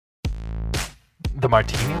The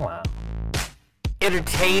Martini Lounge.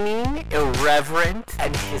 Entertaining, irreverent,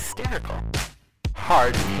 and hysterical.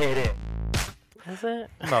 Hard-hitting. Is it?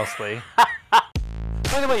 Mostly.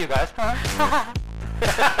 What about you guys, huh?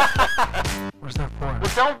 What's that for?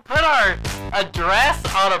 Well, don't put our address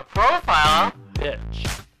on a profile.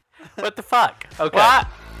 Bitch. What the fuck? Okay. What?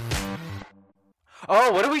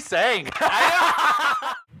 Oh, what are we saying?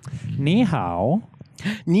 Ni hao.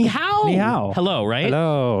 Ni hao. Ni hao. Hello, right?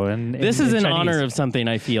 Hello. And This is in Chinese. honor of something,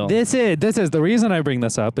 I feel. This is the reason I bring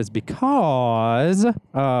this up is because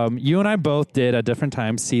you and I both did at different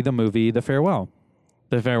times see the movie The Farewell.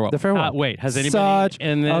 The Farewell. The Farewell. Wait, has anybody Such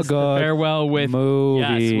in this a good The Farewell with movie.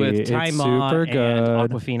 Yes, with It's Taima super and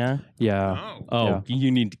good. Aquafina? Yeah. Oh, Yeah.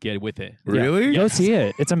 you need to get with it. Really? Go see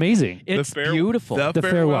it. It's amazing. It's beautiful. The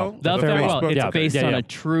Farewell. The Farewell. Facebook. It's Yeah. based Yeah, on yeah. a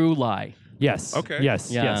true lie. Yes. Okay. Yes.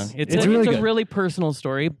 Yeah, Yes. it's really a good. really personal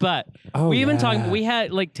story, but Oh, we even talked. yeah. We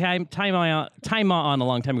had like time on a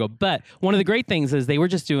long time ago. But one of the great things is they were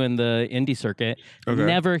just doing the indie circuit. Okay.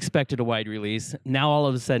 Never expected a wide release. Now all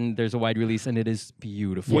of a sudden there's a wide release and it is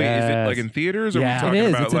beautiful. Wait, is it Yes. like in theaters, or Yeah. are we It talking is.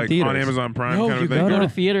 about It's in like on theaters. Amazon Prime No, kind you of thing? go to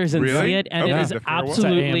theaters and Really? see it, and Okay. it is The Farewell.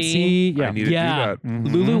 absolutely. AMC, yeah. I need to Yeah, do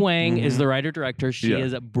that. Lulu Wang is the writer-director. She Yeah.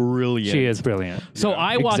 is brilliant. She is brilliant. So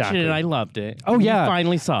I watched Exactly. it and I loved it. Oh, You yeah.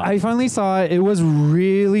 finally saw it. I finally saw it. It was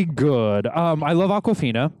really good. I love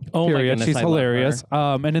Aquafina. Oh, my period. goodness, She's I love hilarious.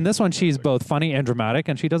 And in this one, she's both funny and dramatic,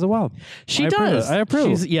 and she does it well. She I approve does. it. I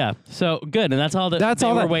approve. Yeah. So good, and that's all that That's they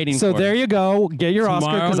all were that. waiting so for. there you go. Get your Oscar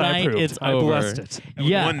Tomorrow because I night, approved. it's I over. blessed it.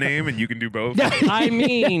 Yeah. One name and you can do both. I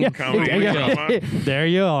mean, Comedy and Yeah. drama. There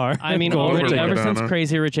you are. I mean, Go already over ever Madonna. since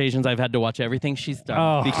Crazy Rich Asians, I've had to watch everything she's done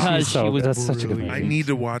Oh, because she's so she was good. That's such a good brilliant. I need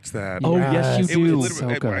to watch that. Oh, yes, you It was do. literally, So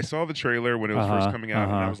when I good. saw the trailer when it was first coming out,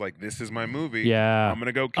 and I was like, "This is my movie. Yeah. I'm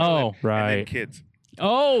gonna go kill Oh, it." And right. then kids.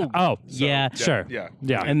 Oh, Oh, yeah. Sure. Yeah.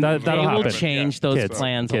 Yeah. And that'll they will happen. change Yeah. those Kids.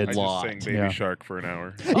 plans Kids. I a just lot. sang Baby Yeah. Shark for an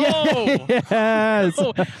hour. Oh, Yes. oh, I That's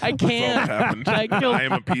all that can't. happened. I killed- I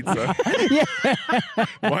am a pizza. Yeah.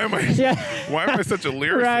 Why am I? Yeah. Why am I such a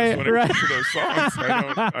lyricist Right, when it right. comes to those songs?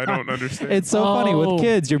 I don't understand. It's so funny Oh. with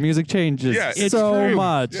kids. Your music changes Yeah, it's so true.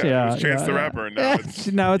 much. Yeah, it was Chance yeah, the yeah. Rapper, and now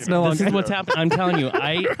it's, Now it's no This longer. is what's happening. I'm telling you,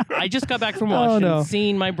 I just got back from Oh, Washington, no.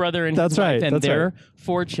 seeing my brother and That's his wife right, and that's their right.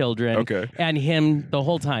 4 children. Okay. And him the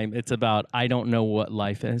whole time. It's about I don't know what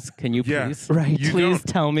life is. Can you Yeah. please, Right. You please don't-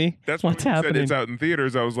 tell me That's what's when you happening? said it's out in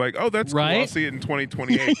theaters. I was like, oh, that's cool. I'll Right? see it in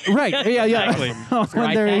 2028. Right. Yeah. Yeah. Exactly. when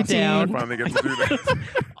Write they're that 18. down. Finally get to do that.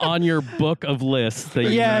 On your book of lists that you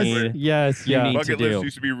Yes. need. Yes. You Yeah. need to Bucket do. list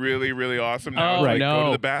used to be really, really awesome. Now Oh, it's like go no.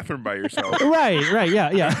 to the bathroom by yourself. Right. Right. Yeah.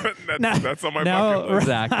 Yeah. That's on my now- bucket list.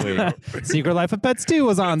 Exactly. Secret Life of Pets 2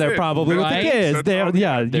 was on there That's it. probably with Right? the kids. That's They, all-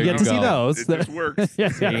 yeah. There You get you to see go. those. It just works. yeah.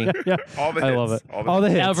 See? Yeah. Yeah. All the I hits. love it. All the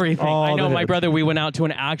hits. Everything. All I know the my hits. brother, we went out to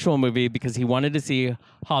an actual movie because he wanted to see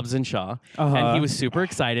Hobbs and Shaw. Uh-huh. And he was super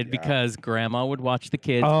excited because grandma would watch the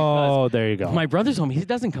kids. Oh, because there you go. my brother's home. He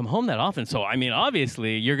doesn't come home that often. So, I mean,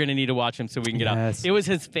 obviously, you're going to need to watch him so we can get out. Yes. It was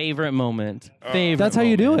his favorite moment. Favorite That's how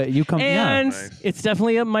you do moment. it. You come. And Nice. it's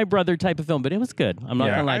definitely a my brother type of film, but it was good. I'm not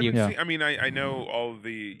Yeah. going to lie to you. haven't seen- I mean, I know all of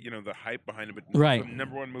the the hype behind it, but Right. it's the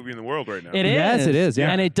 #1 movie in the world right now. It is. Yes, it is,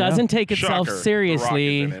 yeah. And it doesn't take itself Shocker. The Rock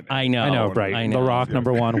seriously. is in it. I know. I know. Right. I know. The Rock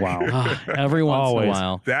 #1. Wow. Every once in Always. a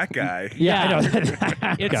while. That guy. Yeah. I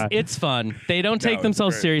know. It's fun. They don't take it's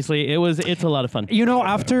themselves great. seriously. It's a lot of fun. You know,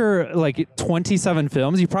 after like 27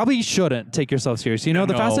 films, you probably shouldn't take yourself serious. You know,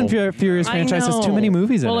 the Fast and Furious I franchise has too know. many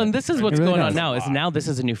movies in it. Well, and this is what's It really going on does. now. Is now this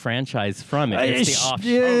is a new franchise from it. It's the offshoot.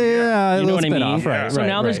 Yeah, You know what I mean? Off. Right, So right,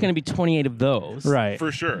 now there's right. going to be 28 of those. Right.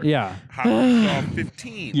 For sure. Yeah. Hot Wheels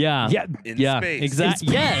 15. Yeah. Yeah. In Yeah. space.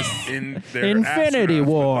 Exactly. Yes. In their Infinity astronauts,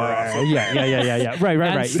 but War. they're also- Yeah. Right.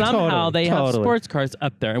 And Right. somehow Totally, they have totally. sports cars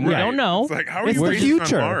up there, and we Right. don't know. It's like, how are It's you the racing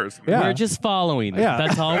future. on Mars? Yeah. We're just following it. Yeah.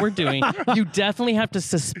 That's all we're doing. You definitely have to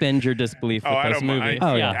suspend your disbelief with Oh, I those don't mind. movies.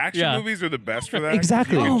 Oh, yeah. Action movies are the best for that.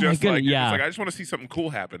 Exactly. You can Oh, my just, goodness, like, yeah. It's like, I just want to see something cool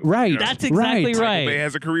happen. Right. You know? That's exactly Right. right. Michael Bay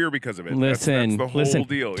has a career because of it. Listen, that's the whole listen.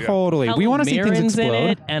 deal. Yeah. Totally. We Helen want to see things Mirren's explode. in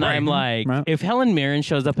it, and Right. I'm like, Right. if Helen Mirren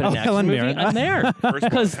shows up in an action Helen movie, Mirren. I'm there. First of all,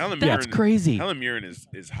 Because Helen that's Mirren, crazy. Helen Mirren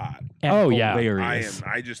is hot. And Oh, yeah. hilarious.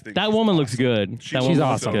 I just think That she's woman looks awesome. good. That She's woman She's looks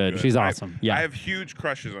awesome. good. She's awesome. Yeah. I have huge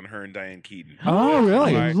crushes on her and Diane Keaton. Oh,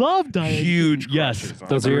 really? I love Diane. Huge Yes. crushes on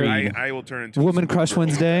Those her. are your I will turn into Woman a Crush supergirl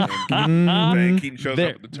Wednesday. when Diane Keaton shows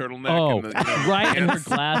There- up with the turtleneck. Oh, and the, right, and her pants,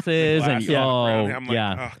 glasses, and glasses around. oh, I'm like,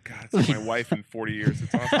 yeah. oh god, it's my wife in 40 years.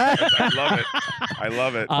 It's awesome. I love it. I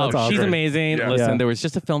love it. Oh, That's she's awesome. amazing. Yeah. Listen, Yeah. there was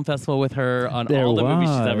just a film festival with her on There all the movies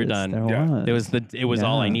she's was. ever done. There Yeah. was. It was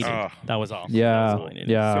all I Yeah. needed. Oh. That was all. That Yeah. was all I needed.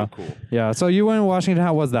 Yeah. So cool. Yeah. So you went to Washington.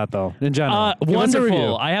 How was that though? In general. Give us a review.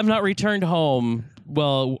 Wonderful. I have not returned home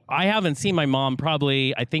well, I haven't seen my mom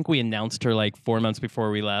probably, I think we announced her like 4 months before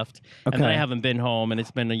we left. And then Okay. I haven't been home, and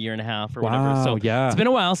it's been a year and a half or Wow, whatever. So yeah. it's been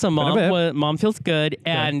a while. So bit. mom feels good.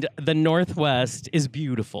 And the Northwest is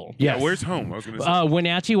beautiful. Yes. Yeah, where's home? I was going to say.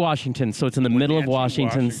 Wenatchee, Washington. So it's in the middle of Wenatchee,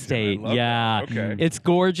 Washington Washington. State. I love Yeah. that. Okay. It's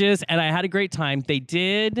gorgeous. And I had a great time. They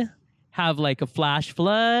did have like a flash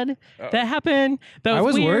flood that happened. That was I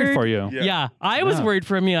was weird. worried for you. Yeah, I was Yeah. worried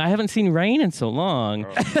for me. I haven't seen rain in so long.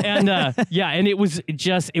 And and it was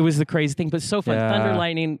the crazy thing, but so fun. Yeah. Thunder,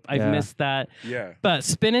 lightning, I've Yeah. missed that. Yeah. But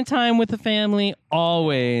spending time with the family,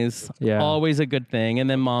 always a good thing. And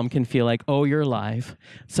then mom can feel like, oh, you're alive.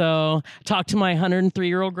 So talk to my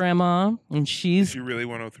 103-year-old grandma, and she's You really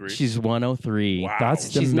 103? she's 103. Wow.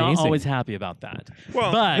 That's She's not amazing. always happy about that.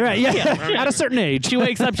 Well, but Right, yeah. I mean- At a certain age. she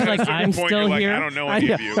wakes up, she's like, At a certain I'm point, still you're like, here. I don't know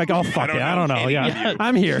any of you. Like, oh, fuck it. I don't know. any of Yeah. you.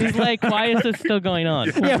 I'm here. She's like, why is this still going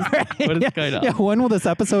on? Yeah, right. What is yeah. going on? Yeah, when will this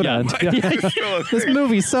episode Yeah. end? Like, it's still a This thing.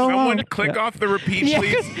 movie's so Someone long. click off the repeat, Yeah.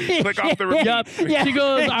 please. Click off the repeat. Yep. Yeah, She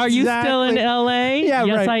goes, are you still in exactly. LA? Yeah,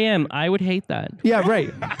 yes, right. I am. I would hate that. Yeah,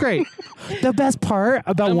 right. Great. The best part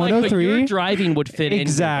about I'm like, but 103. your driving would fit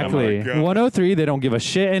Exactly. Oh my God. 103, they don't give a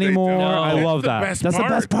shit anymore. don't. I That's love the that. best That's the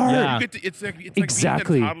part. best part. Yeah. You get to, it's like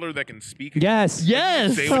Exactly. being a toddler that can speak. Yes.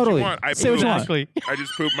 Yes. Say Totally. what you want. I Say what you want. pooped. I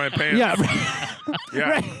just pooped my pants. Yeah. Right. Yeah.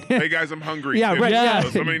 Right. Hey guys, I'm hungry. Yeah, right, yeah.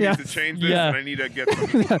 Somebody Yeah. needs to change this, Yeah. and I need to get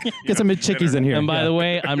some. Get some chickies in here. And by Yeah. the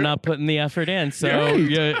way, I'm not putting the effort in, so Right,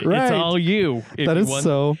 it's right. all you. if That you is want.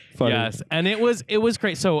 so funny. Yes, and it was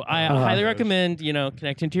great. So I highly recommend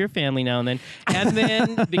connecting to your family now and then. And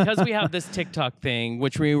then because we have this TikTok thing,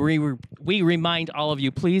 which we remind all of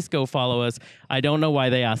you, please go follow us. I don't know why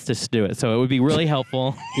they asked us to do it, so it would be really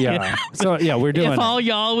helpful. Yeah. So, yeah, we're doing If all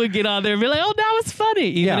y'all would get on there and be like, "Oh, that was funny,"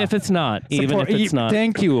 even Yeah. if it's not, even Support- if it's not.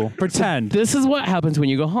 Thank you. Pretend. This is what happens when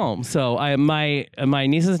you go home. So my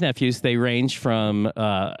nieces and nephews, they range from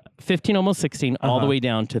 15, almost 16, all the way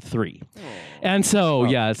down to 3. And so,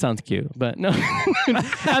 yeah, it sounds cute, but no.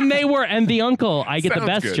 and the uncle, I get the Sounds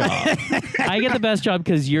best good. job. I get the best job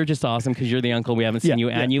because you're just awesome because you're the uncle. We haven't seen Yeah, you,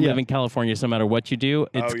 and yeah, you yeah. live in California. So no matter what you do,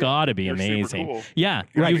 it's yeah. got to be You're super amazing. cool. Yeah,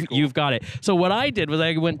 Right. you've got it. So what I did was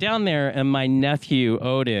I went down there, and my nephew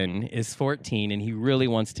Odin is 14, and he really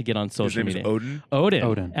wants to get on social name is media. Odin?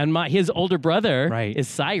 Odin. And his older brother Right. is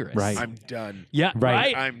Cyrus. Right. I'm done. Yeah,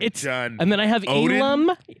 Right. right. I'm done. And then I have Odin?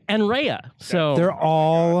 Elam and Rhea. So They're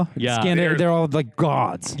all Yeah. they're all like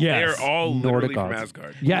gods. yes. They're all Nordic literally from gods.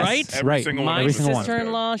 Asgard. Yes. Right? Every Right. single one. My Every single one.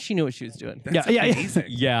 sister-in-law, she knew what she was doing. That's Yeah, yeah. amazing.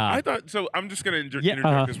 Yeah. I thought so. I'm just gonna Yeah,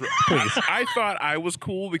 interject this. I thought I was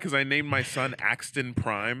cool because I named my son Axton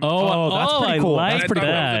Prime. Oh, that's pretty I cool. like and That's I pretty thought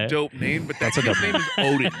cool. that was that. a dope name, but That's a his dope name is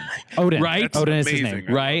Odin. Odin. Right? That's Odin is his amazing. name.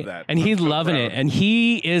 I love Right? that. And he's I'm so loving proud. it. And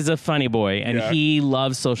he is a funny boy and Yeah. he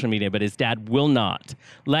loves social media, but his dad will not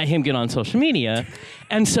let him get on social media.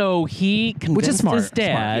 And so he convinced smart. his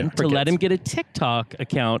dad Smart, yeah, for to let kids. him get a TikTok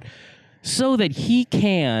account so that he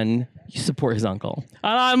can support his uncle.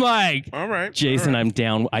 And I'm like, All right. Jason, all right. I'm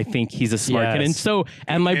down. I think he's a smart kid. Yes.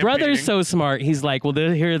 And my brother's Campaigning. so smart. He's like, well,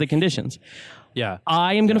 here are the conditions. Yeah.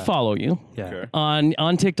 I am going to follow you Yeah. Okay.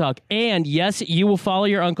 on TikTok. And yes, you will follow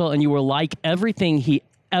your uncle and you will like everything he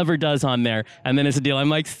ever does on there. And then it's a deal. I'm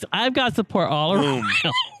like, I've got support all around.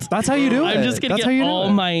 That's how you do it. I'm just going That's to how get you do all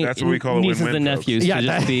it. my That's what we call a nieces win-win, and folks. nephews Yeah, to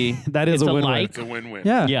just that- be. that is it's a win-win. like. It's a win-win.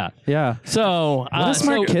 Yeah. Yeah. Yeah. So, What a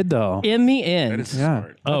smart kid, though. In the end, That is Yeah.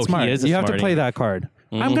 smart. Oh, That's smart. he is a You have to smarty. play that card.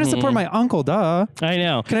 I'm going to support my uncle, duh. I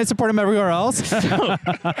know. Can I support him everywhere else?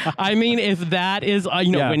 I mean, if that is,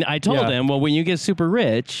 Yeah. when I told Yeah. him, well, when you get super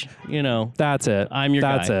rich, That's it. I'm your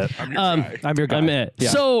That's guy. it. I'm your guy. I'm your guy. I'm it. Yeah.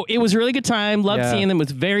 So it was a really good time. Loved Yeah. seeing them. It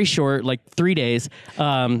was very short, like 3 days.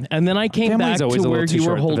 And then I came Family's back always to a where little too you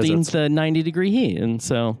were short, the holding visits. the 90-degree heat. And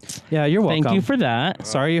so Yeah, you're welcome. thank you for that.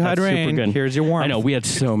 Sorry you had That's rain. super good. Here's your warmth. I know. We had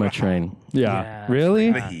so much rain. Yeah.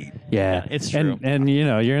 Really? The heat. Yeah. it's true. And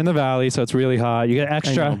you're in the valley, so it's really hot. You get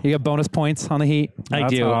extra. know. You get bonus points on the heat. I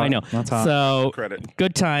That's do. hot. I know. That's hot. So Credit.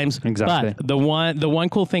 good times. Exactly. But the one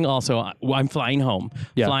cool thing also, I'm flying home.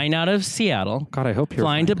 Yeah. Flying out of Seattle. God, I hope you're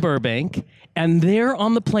flying to Burbank, and there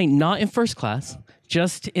on the plane, not in first class,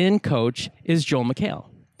 just in coach, is Joel McHale.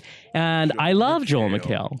 And I love Joel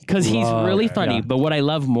McHale because he's Love really it, funny. yeah. But what I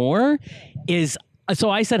love more is, so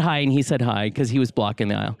I said hi and he said hi because he was blocking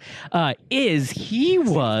the aisle. He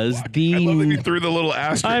was the. I love that you threw the little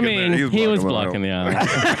asterisk. I in mean, there. he was blocking the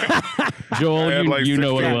aisle. Joel, I had like you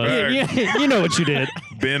know what it 16 was. bags. you know what you did.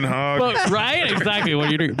 Ben Hogg. But, right? Exactly what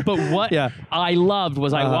you're doing. But what Yeah. I loved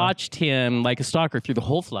was I watched him like a stalker through the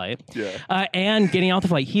whole flight. Yeah. And getting off the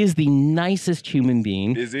flight, he is the nicest human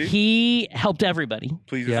being. Is he? He helped everybody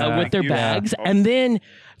Please. Yeah. with their you. bags. Oh, And then,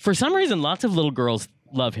 for some reason, lots of little girls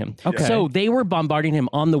love him. Okay. So they were bombarding him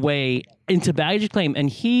on the way into baggage claim, and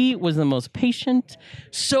he was the most patient,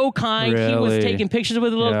 so kind. He was Really? taking pictures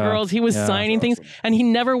with the little Yeah. girls. He was Yeah. signing things, and he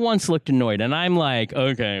never once looked annoyed. And I'm like,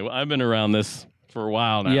 okay, I've been around this for a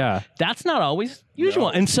while now. Yeah. That's not always usual.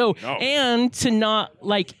 No. And so, No. and to not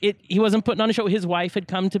like it, he wasn't putting on a show. His wife had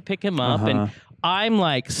come to pick him up, and I'm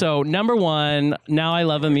like, so number one, now I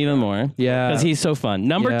love him even more. Yeah. Because he's so fun.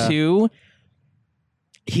 Number Yeah. two,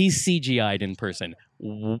 he's CGI'd in person.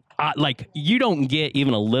 Like, you don't get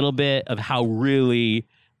even a little bit of how really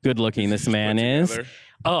good looking this man is. together.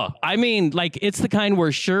 Oh, I mean, like, it's the kind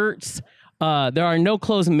where shirts, there are no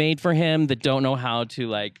clothes made for him that don't know how to,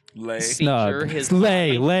 like, Lay. feature Snug. his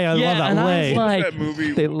Lay. I Yeah, love that. and I was Lay. like- That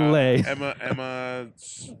movie, They lay. Emma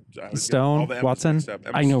Stone? all the Emmas Watson? mixed up.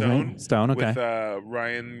 Emma I know, Stone, right? Stone, okay. With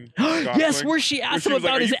Ryan. Yes, Gosling, where she asked she him was like,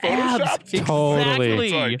 about "Are his you abs. photoshopped?" Totally.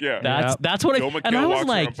 It's like, yeah. That's what Joel I and I McHale was walks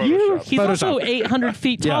like, around Photoshopped. he's also Photoshop. 800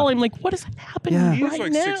 feet Yeah. tall. I'm like, what is happening Yeah. He's right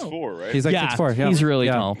like now? 6'4", right? He's like yeah, 6'4". Yeah. he's really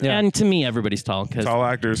Yeah. tall. Yeah. And to me, everybody's tall because tall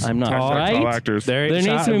actors. I'm not, Hashtag right? Tall actors. there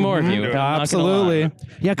needs to be more of you. Mhm. I'm not gonna Absolutely. lie.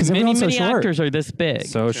 Yeah, because Many, everyone's so many short. actors are this big.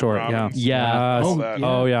 So short. Yeah. Robbins. Yeah. Yes. All that.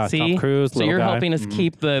 Oh yeah. See? Tom Cruise. So little you're guy. helping us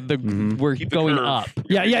keep the we're Keep the going curve. up.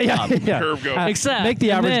 Yeah. Yeah. Curve going. Except make the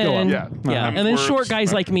and average go up. then- Yeah. Yeah, Uh-huh. and then short Words.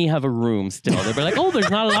 guys like me have a room still. They'll be like, "Oh, there's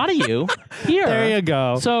not a lot of you here." There you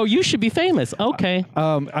go. So you should be famous. Okay.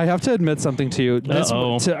 I have to admit something to you.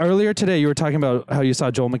 Uh-oh. Earlier today, you were talking about how you saw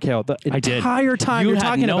Joel McHale. The I did. entire time You you're had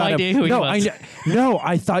talking no about idea him. who he no, was. No,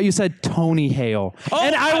 I thought you said Tony Hale,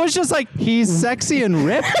 and I was just like, he's sexy and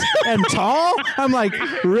ripped and tall. I'm like,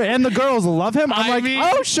 and the girls love him. I'm I like, mean,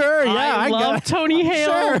 oh sure, yeah, I love got Tony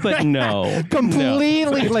Hale, Sure. but no. completely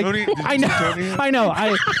like Tony- did you I know, see Tony Hale? I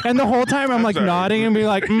know. And the whole time I'm like sorry. nodding and be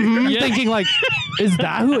like, Yeah. thinking like, is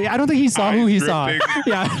that who? I don't think he saw who he saw. drifting.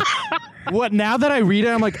 Yeah. What now that I read it,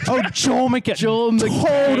 I'm like, oh, Joel McHale.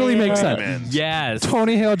 Totally makes sense. Man. Yes.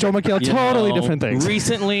 Tony Hale, Joel McHale, You totally know, different things.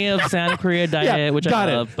 Recently of Santa Cruz Diet, Yeah, which got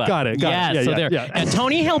I it, love. But got it. Yeah, Yeah, so yeah, there. yeah. And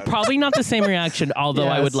Tony Hale, probably not the same reaction, although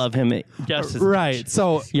I Yes. would love him just as Right. much.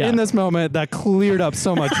 So Yeah. in this moment, that cleared up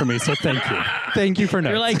so much for me. So thank you. Thank you for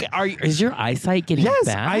notes. You're like, is your eyesight getting yes,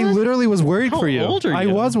 bad? I literally was worried How for you. old are I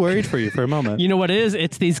you? was worried for you for a moment. You know what it is?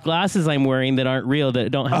 It's these glasses I'm wearing that aren't real,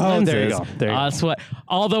 that don't have Oh, lenses. there you go. There you go. That's what.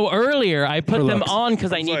 Although earlier I put For them looks. on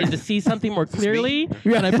because I needed like- to see something more clearly,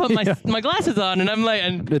 Yeah. and I put my Yeah. my glasses on, and I'm like,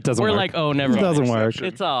 and It doesn't we're work. like, oh, never It doesn't mind. work. Perception.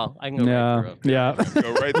 It's all. I can go right Yeah. through 'em. Yeah.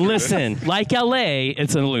 Go right through Listen, like LA,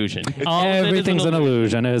 it's an illusion. All of it is Everything's an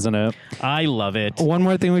illusion, isn't it? I love it. One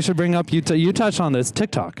more thing we should bring up. You touched on this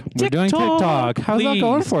TikTok. We're doing TikTok. How's that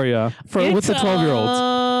going please. for you? With the 12-year-olds.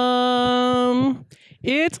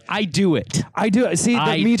 I do it. I do. See,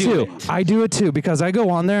 I me do too. it. I do it too because I go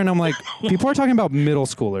on there and I'm like, people are talking about middle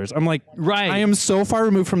schoolers. I'm like, Right. I am so far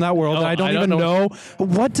removed from that world Oh, that I don't I don't even know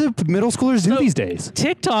what do middle schoolers do these days.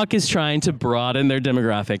 TikTok is trying to broaden their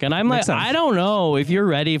demographic, and I'm Makes like, sense. I don't know if you're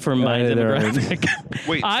ready for my Either. demographic.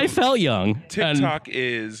 Wait, I so felt young. and- TikTok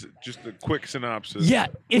is just a quick synopsis. Yeah,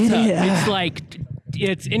 it's Yeah. it's like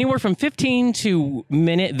it's anywhere from 15 to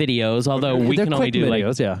minute videos, although we They're can only quick do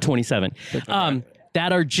videos, like yeah. 27.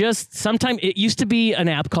 That are just sometimes it used to be an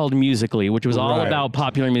app called Musical.ly, which was all Right. about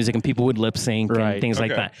popular music and people would lip sync Right. and things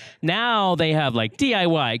like Okay. that. Now they have like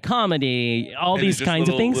DIY, comedy, all And these it's just kinds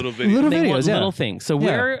of things. Little videos. Little They want videos, yeah. little things. So Yeah.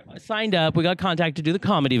 we're signed up. We got contacted to do the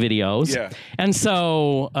comedy videos. Yeah. And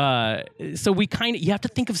so we kind of you have to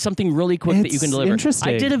think of something really quick that you It's can deliver.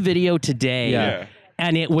 interesting. I did a video today. Yeah.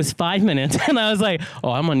 And it was 5 minutes, and I was like, "Oh,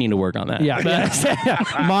 I'm gonna need to work on that." Yeah.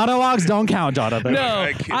 Monologues don't count, Jonathan. No,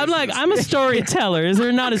 I can't- I'm this like, is a I'm a storyteller. Is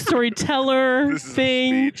there not a storyteller This is a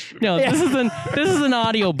thing? speech. No, this is an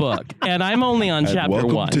audio book, and I'm only on chapter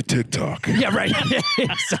Welcome 1. to TikTok. Yeah, right.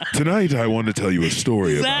 Tonight, I want to tell you a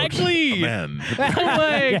story Exactly. about a man.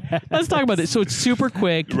 I'm like, let's talk about this. So it's super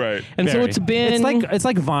quick, Right. And so Very. it's been It's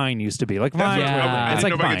like Vine used to be. Like That's Vine. what Yeah. I It's didn't like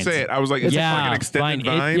know if I Vine. could say it. I was like, it's Yeah. like an extended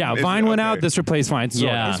Vine. Vine. Yeah, Is Vine it? went out. Okay. This replaced Vine. So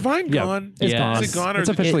Yeah. Is Vine Yeah. gone? It's Yeah. gone. Is it gone or It's is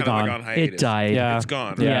it officially kinda gone. like on hiatus? it died. Yeah. It's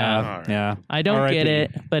gone. Yeah. All right. Yeah. I don't R.I.P. get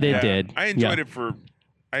it, but it Yeah. did. I enjoyed Yeah. it for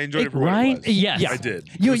what right? it was. Yes. I did.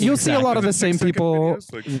 You'll see a lot of the same 6-second people.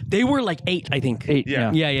 videos, like, They were like 8, I think. 8.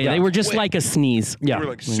 Yeah. Yeah. They were just Quick. like a sneeze. Yeah. they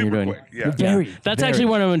were like When you're super doing- quick. Yeah. Very. That's very. actually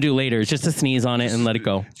what I'm gonna do later. Is just to sneeze on it and let it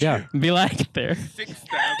go. Yeah. Be like, there.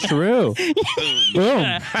 6,000. True.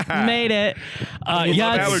 Boom. Made it. Yeah, love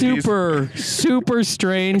it's allergies. super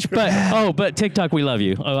strange. But TikTok, we love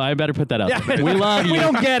you. Oh, I better put that out. there. We love you. We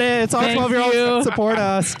don't get it. It's all Thank 12-year-olds. you. Support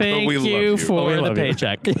us. Thank we love you you. for We the love you.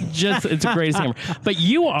 paycheck. Just it's the greatest thing ever. But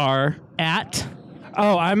you are at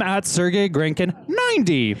Oh, I'm at Sergey Grinkin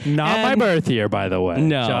 90. Not my And- birth year, by the way.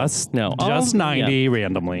 No, Just no. Just Oh, 90 yeah.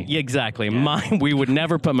 randomly. Yeah, exactly. Mine, we would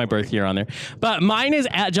never put my birth year on there. But mine is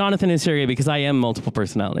at Jonathan and Syria because I am multiple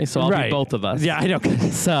personalities. So I'll be both of us. Yeah, I know.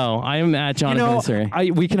 So I am at You Jonathan know, and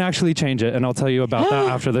Syria. we can actually change it, and I'll tell you about that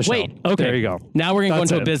after the show. Wait, okay. There you go. Now we're going to go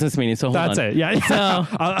That's into a it. business meeting. So hold That's on. it. Yeah. So,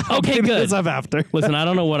 I'll okay, bring good. this up after. Listen, I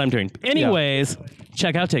don't know what I'm doing. Anyways,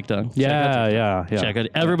 check out TikTok. Yeah. Check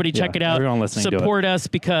it. Everybody, check it out. Everyone listening, do it. Support us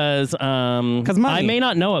because money. I may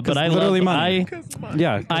not know it, but 'Cause I literally love money.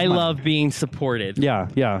 I money. love being supported. Yeah.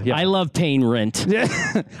 I love paying rent.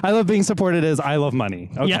 I love being supported as I love money.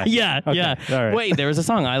 Okay. Yeah. All right. Wait, there was a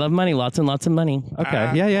song. I love money. Lots and lots of money.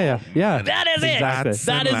 Okay. Yeah. That is it. Exactly. That is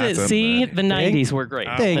it. Lots of See, money. the 90s were great.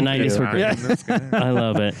 Thank The 90s you. were great. Yeah. I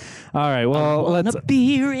love it. All right. Well, let's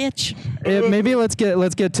be rich. maybe let's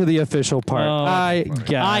get to the official part. Oh.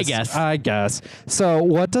 I guess. So,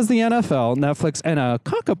 what does the NFL, Netflix, and a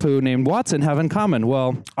cockapoo named Watson have in common?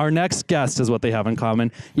 Well, our next guest is what they have in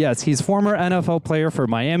common. Yes, he's former NFL player for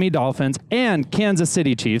Miami Dolphins and Kansas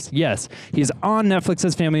City Chiefs. Yes, he's on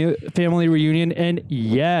Netflix's Family Reunion, and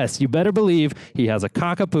yes, you better believe he has a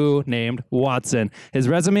cockapoo named Watson. His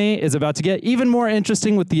resume is about to get even more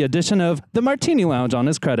interesting with the addition of the Martini Lounge on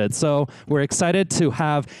his credits. So we're excited to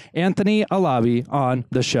have Anthony Alabi on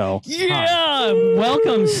the show. Yeah.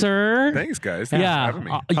 Welcome, sir. Thanks, guys. Thanks for Yeah. having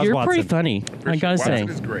me. How's You're pretty Watson? funny. I gotta Watson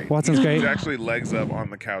say. is great. Watson's great. He's actually legs up on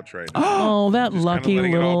the couch right now. Oh, that Just lucky kinda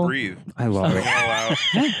letting it all little. breathe. I love Letting it. it all out.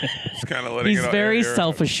 Just kind of letting He's it all very air out.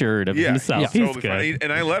 self-assured of Yeah, himself. he's He's totally good. fine.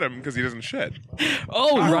 And I let him because he doesn't shed.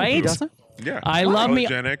 Oh, right. Yeah. I love me-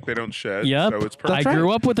 Hypoallergenic, they don't shed. Yep. So it's I perfect.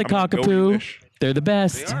 grew up with a I'm a goat cockapoo. English. They're the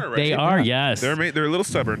best. They are, right? They are, Yeah. yes. They're a little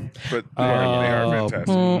stubborn, but they are fantastic.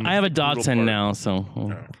 I have a Dachshund part. now, so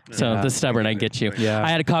Yeah. the stubborn, I get you. Yeah. I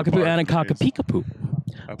had a cockapoo and a cockapikapoo.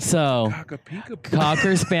 So Cock-a-peek-a-poo.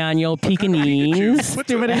 Cocker Spaniel, Pekingese. What's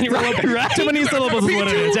Too a- many, right? Too many syllables is what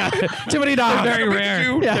it is. Yeah. Too many dogs. Very rare.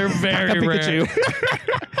 Pikachu. Yeah. They're very rare.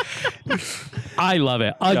 I love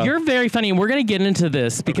it. Yeah. You're very funny, and we're going to get into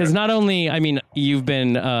this because not only, I mean, you've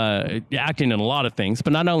been acting in a lot of things,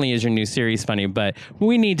 but not only is your new series funny, but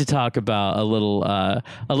we need to talk about a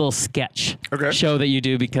little sketch show that you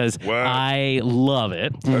do because Wow. I love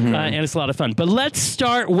it, and it's a lot of fun. But let's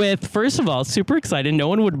start with, first of all, super excited. No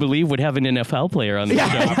one would believe would have an NFL player on the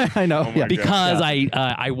show. I know. my Yeah. God. Because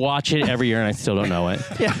I watch it every year and I still don't know it.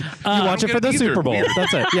 Yeah. You watch it for the either. Super Bowl. Weird.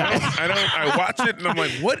 That's it. Yeah. I watch it and I'm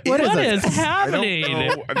like, what What is is What it? is I don't happening?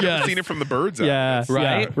 know. I've never Yes. seen it from the bird's eye. Yeah.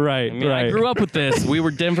 Right? Yeah. Right. I mean, right. I grew up with this. We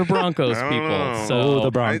were Denver Broncos I don't people. know. So Oh, the I-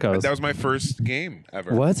 Broncos. that was my first game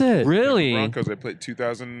ever. Was it? really? Broncos. I played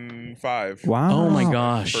 2005. Wow. Oh my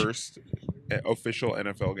gosh. First official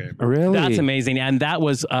NFL game. Really? That's amazing. And that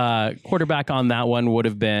was quarterback on that one would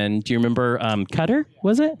have been, do you remember Cutter?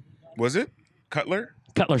 Was it? Was it Cutler?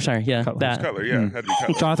 Cutler, sorry. Yeah. Cutler. That. Cutler, yeah. Had to be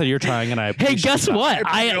Cutler. Jonathan, you're trying, and I. Hey, guess what?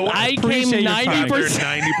 I came Appreciate your time.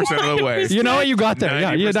 90%. 90% of the way. You know what? You got there.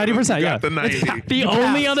 Yeah. Yeah. 90%. You Yeah. got the 90. The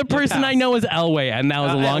only other person I know is Elway, and that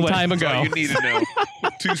was a long time That's all ago. you need to know.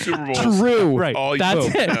 2 Super Bowls. True. Right. All you That's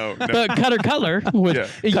need it. to know. No. But Cutter Cutler, was, Yeah.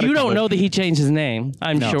 you Cutter don't Cutler. know that he changed his name,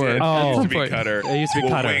 I'm sure. It Oh. used to be Before- Cutter. It used to be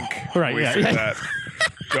We'll Cutter. Wink. Right, We yeah, say yeah. that.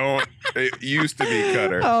 Don't. It used to be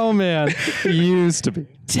Cutter. Oh man. It used to be.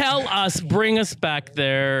 Tell us, bring us back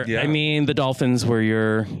there. Yeah. I mean, the Dolphins were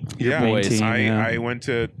your boys. team. yeah. I went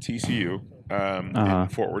to TCU in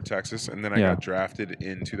Fort Worth, Texas, and then I Yeah. got drafted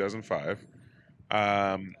in 2005.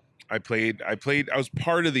 I was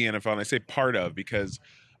part of the NFL, and I say part of because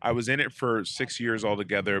I was in it for 6 years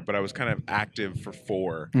altogether, but I was kind of active for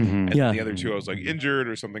 4. And Yeah. then the other 2 I was like injured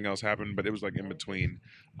or something else happened, but it was like in between.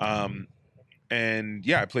 And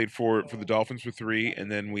yeah, I played for the Dolphins for 3, and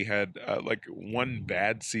then we had like one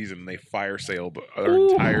bad season. They fire sailed our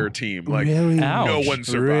entire team. Like Really? no Ouch. one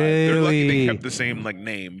survived. They're lucky Really? they kept the same like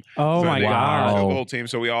name. Oh So my they fired God. the whole team.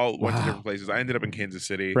 So we all went to Wow. different places. I ended up in Kansas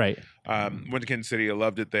City. Right. Went to Kansas City. I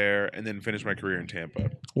loved it there, and then finished my career in Tampa.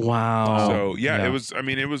 Wow. So yeah, Yeah. it was. I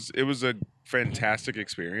mean, it was a fantastic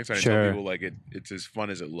experience. I Sure. tell people like it's as fun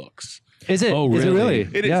as it looks. Is it? Oh, Is it really?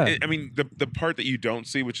 really? It is. Yeah. I mean, the part that you don't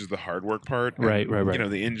see, which is the hard work part, and, Right. You know,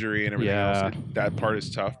 the injury and everything Yeah. else. That part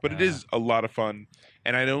is tough, but it is a lot of fun.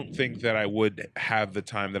 And I don't think that I would have the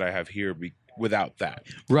time that I have here without that.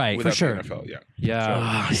 Right. Without sure. the NFL, yeah.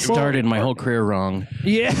 Yeah. I started my whole career wrong.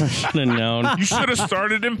 Yeah. Should have known. You should have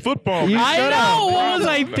started in football. You man. I shut know. up. What was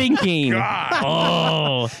I thinking? God.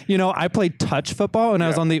 Oh. You know, I played touch football and I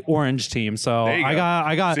was Yeah. on the orange team. So There you I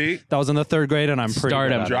go. got See? that was in the 3rd grade, and I'm pretty Start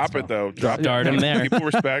good him. at Drop it. it though. Drop Start it. him there. People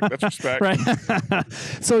respect. That's respect. Right.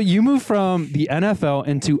 So you moved from the NFL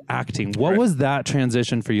into acting. What Right. was that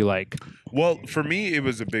transition for you like? Well, for me, it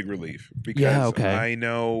was a big relief because okay. I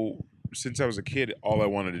know since I was a kid, all I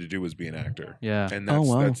wanted to do was be an actor. Yeah. And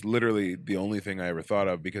Oh, that's wow. literally the only thing I ever thought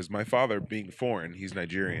of because my father, being foreign, he's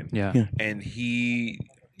Nigerian. Yeah. And he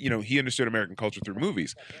understood American culture through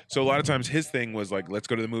movies. So a lot of times his thing was like, let's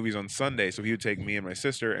go to the movies on Sunday. So he would take me and my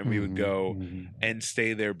sister and we would go and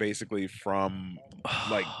stay there basically from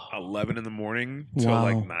like 11 in the morning till Wow.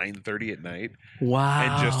 like 9:30 at night. Wow.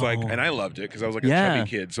 And just like, and I loved it because I was like a Yeah. chubby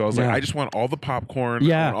kid. So I was Yeah. like, I just want all the popcorn,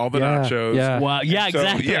 Yeah. I want all the Yeah. nachos. Yeah. Wow. Yeah, So,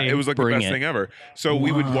 exactly. yeah, it was like Bring the best it. thing ever. So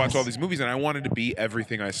we would watch Wow. all these movies, and I wanted to be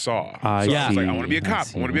everything I saw. I so I was like, I see. want to be a cop.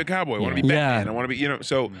 I want to be a cowboy. I want to be Yeah. Batman. I want to be,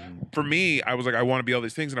 So for me, I was like, I want to be all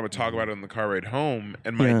these things, and I would talk about it on the car ride home.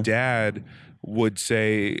 And my dad would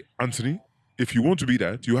say, Anthony, if you want to be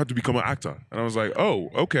that, you have to become an actor. And I was like,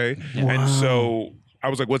 oh, okay. And so I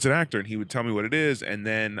was like, what's an actor? And he would tell me what it is, and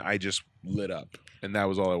then I just lit up. And that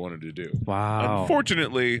was all I wanted to do. Wow.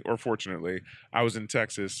 Unfortunately, or fortunately, I was in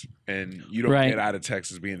Texas, and you don't Right. get out of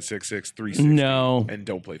Texas being 6'6", 360, No. and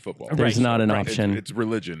don't play football. There's not an option. It's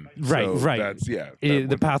religion. Right, So right. That's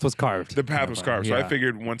The path was carved. the path was carved. So I Yeah.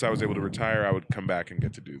 figured once I was able to retire, I would come back and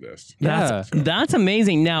get to do this. That's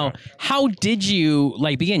amazing. Now, how did you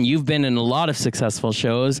begin? You've been in a lot of successful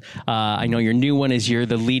shows. I know your new one is you're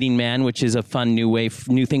the leading man, which is a fun new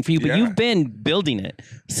thing for you. But Yeah. you've been building it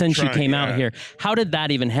since you Trying, came out yeah. here. How did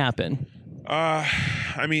that even happen?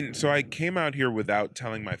 I mean, so I came out here without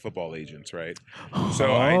telling my football agents, right?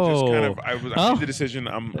 So I just kind of, I made the decision,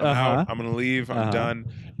 I'm out, I'm going to leave, I'm done.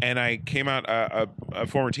 And I came out, a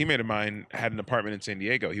former teammate of mine had an apartment in San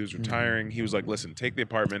Diego. He was retiring. He was like, listen, take the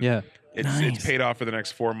apartment. Yeah. It's paid off for the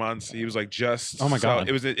next 4 months. He was like, just Oh my God.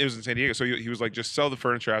 It was in San Diego. So he was like, just sell the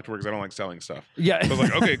furniture afterwards. I don't like selling stuff. Yeah. So I was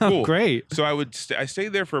like, okay, cool. Great. So I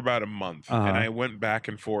stayed there for about a month, and I went back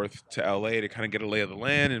and forth to LA to kind of get a lay of the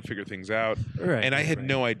land and figure things out. Right, And I had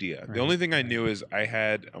no idea. The only thing I knew is I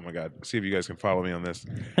had, oh my God, see if you guys can follow me on this.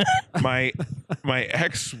 my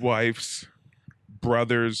ex-wife's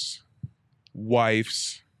brother's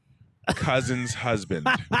wife's cousin's husband.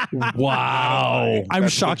 Wow. I'm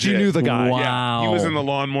That's shocked you legit. knew the guy. Wow. Yeah, he was in the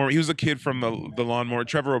lawnmower. He was a kid from the lawnmower.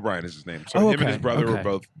 Trevor O'Brien is his name. So him and his brother were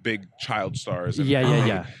both big child stars. And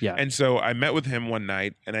Yeah. And so I met with him one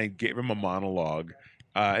night, and I gave him a monologue,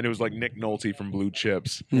 and it was like Nick Nolte from Blue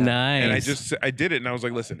Chips. Nice. And I did it, and I was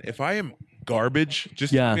like, listen, if I am garbage,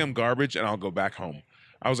 just tell me I'm garbage, and I'll go back home.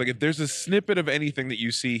 I was like, if there's a snippet of anything that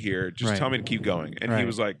you see here, just tell me to keep going. And he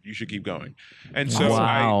was like, you should keep going. And so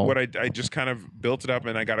Wow. I just kind of built it up,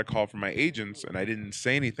 and I got a call from my agents, and I didn't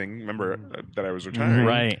say anything. Remember that I was retiring.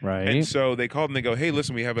 Right. And so they called and they go, hey,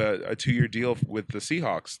 listen, we have a 2-year deal with the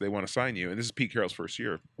Seahawks. They want to sign you. And this is Pete Carroll's first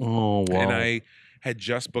year. Oh, wow. And I had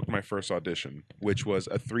just booked my first audition, which was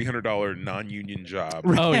a $300 non-union job.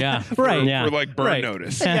 Oh, yeah. For, Yeah. for like burn Right.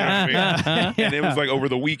 notice. You know what I mean? And it was like over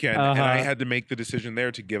the weekend. And I Uh-huh. had to make the decision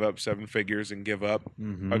there to give up 7 figures and give up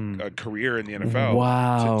a career in the NFL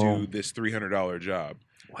Wow. to do this $300 job.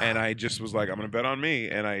 And I just was like, I'm going to bet on me.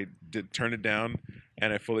 And I turned it down,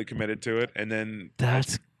 and I fully committed to it. And then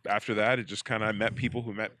That's after that, it just kind of, I met people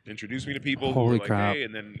who introduced me to people who Holy were like, crap. hey,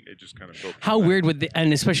 and then it just kind of built. how weird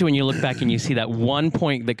and especially when you look back and you see that one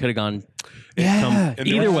point that could have gone Yeah. And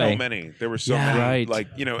either there were way. so many. There were so Yeah. many. Right. Like,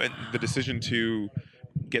 and the decision to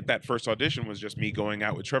get that first audition was just me going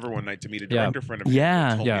out with Trevor one night to meet a director friend of mine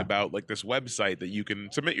Yeah. who told Yeah. me about like this website that you can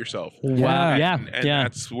submit yourself. Wow. Yeah. And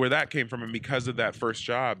that's where that came from. And because of that first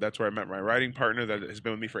job, that's where I met my writing partner that has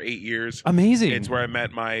been with me for 8 years. Amazing. It's where I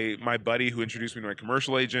met my buddy who introduced me to my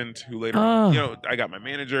commercial agent, who later, Oh. I got my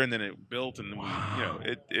manager, and then it built, and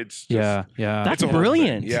it's just, Yeah. That's it's a whole thing.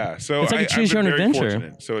 brilliant. Yeah, so It's like a I've choose your been own very adventure.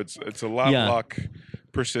 fortunate. So it's a lot Yeah. of luck,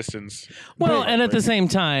 persistence. Well, and at the same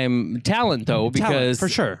time, talent though, because for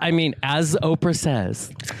sure. I mean, as Oprah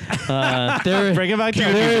says, there Bring it back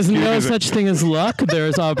down. there is no such thing as luck. There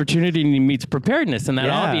is opportunity meets preparedness, and that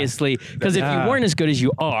Yeah. obviously, because if you weren't as good as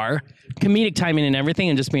you are, comedic timing and everything,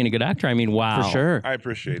 and just being a good actor, I mean, wow, For sure. I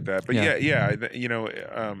appreciate that, but in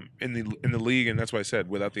the league, and that's why I said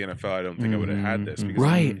without the NFL, I don't think I would have had this. Because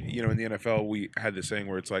Right. in the NFL, we had this saying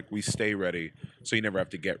where it's like we stay ready, so you never have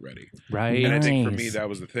to get ready. Right. And I think for me, Nice. that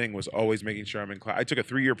was the thing, was always making sure I'm in class. I took a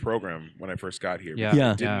 3-year program when I first got here. Yeah.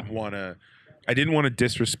 because Yeah. I didn't want to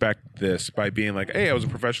disrespect this by being like, hey, I was a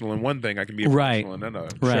professional in one thing, I can be a Right. professional in another.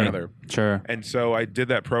 Right. another. Sure. And so I did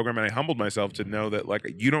that program, and I humbled myself to know that like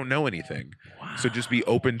you don't know anything. So just be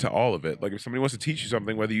open to all of it. Like if somebody wants to teach you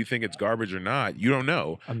something, whether you think it's garbage or not, you don't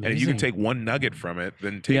know. And if you can take one nugget from it,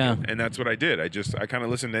 then take Yeah. it. And that's what I did. I kind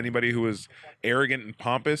of listened to anybody who was arrogant and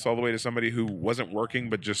pompous, all the way to somebody who wasn't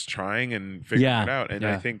working but just trying and figuring Yeah. it out. And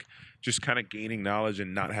Yeah. I think just kind of gaining knowledge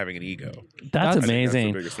and not having an ego. That's I think amazing.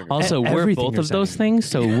 the biggest thing. Also, we're Everything both you're of those saying. things,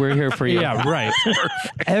 so we're here for you. Yeah, right.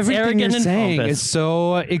 Everything Arrogant you're and saying pompous. is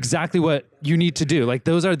so exactly what you need to do. Like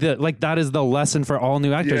those are that is the lesson for all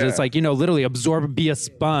new actors. Yeah. It's like, literally absorb, be a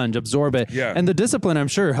sponge, absorb it. Yeah. And the discipline, I'm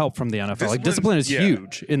sure, helped from the NFL. Like discipline is yeah,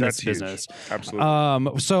 huge in that's this huge. business.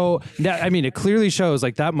 Absolutely. So that, it clearly shows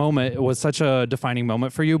like that moment was such a defining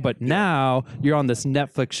moment for you, but now you're on this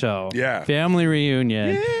Netflix show. Yeah. Family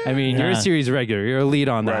Reunion. You're a series regular. You're a lead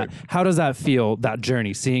on that. Right. How does that feel, that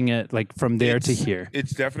journey, seeing it like from there to here?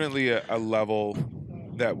 It's definitely a level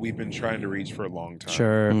that we've been trying to reach for a long time.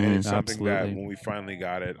 Sure. And it's something that Absolutely. when we finally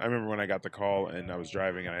got it, I remember when I got the call and I was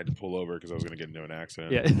driving and I had to pull over because I was going to get into an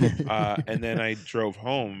accident. Yeah. And then I drove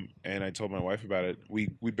home and I told my wife about it. We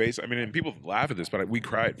basically, and people laugh at this, but we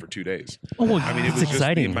cried for 2 days. Oh, well, I mean, it it's was just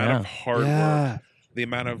exciting. the amount of Yeah. hard Yeah. work, the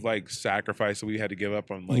amount of like sacrifice that we had to give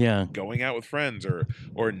up on Yeah. going out with friends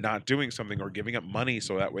or not doing something or giving up money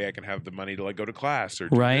so that way I can have the money to like go to class or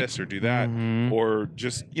do Right. this or do that or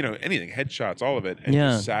just anything, headshots, all of it, and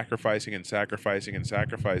Yeah. just sacrificing and sacrificing and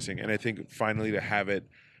sacrificing. And I think finally to have it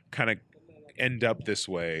kind of end up this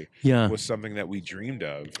way Yeah. was something that we dreamed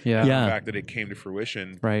of. Yeah. And Yeah. the fact that it came to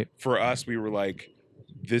fruition Right. for us, we were like,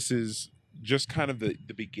 this is just kind of the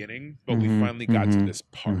beginning, but we finally got to this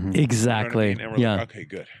part. You know what I Exactly. mean? And we're Yeah. like, okay,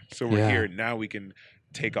 good. So we're Yeah. here now. We can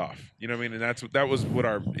take off. You know what I mean? And that was what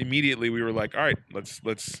immediately we were like, all right, let's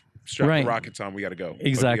strap Right. the rockets on. We got to go. But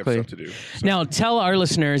Exactly. We have stuff to do. So, Now, tell our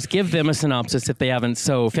listeners, give them a synopsis if they haven't.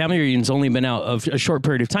 So, Family Reunion's only been out of a short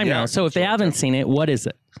period of time Yeah, now. So, if they short haven't time. seen it, what is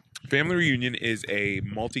it? Family Reunion is a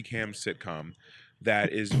multicam sitcom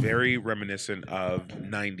that is very reminiscent of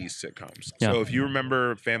 90s sitcoms. Yeah. So if you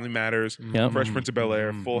remember Family Matters, Yep. Fresh Prince of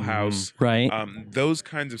Bel-Air, Full House, Right. those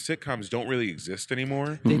kinds of sitcoms don't really exist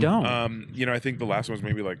anymore. They don't. I think the last one was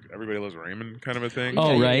maybe like Everybody Loves Raymond kind of a thing.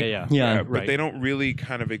 Oh, yeah, right. yeah, Yeah. But Right. they don't really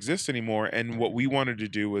kind of exist anymore. And what we wanted to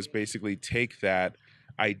do was basically take that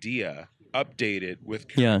idea, update it with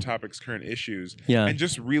current Yeah. topics, current issues, Yeah. and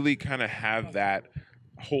just really kind of have that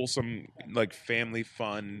wholesome, like family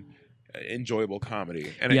fun, enjoyable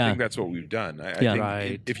comedy. And Yeah. I think that's what we've done. I Yeah. think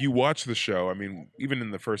Right. if you watch the show, I mean, even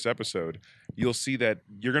in the first episode, you'll see that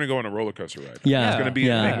you're going to go on a roller coaster ride. Yeah. There's going to be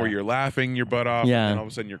Yeah. a thing where you're laughing your butt off, Yeah. and then all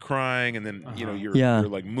of a sudden you're crying, and then you're Yeah. you're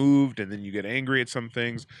like moved, and then you get angry at some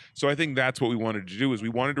things. So I think that's what we wanted to do is we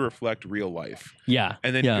wanted to reflect real life, Yeah.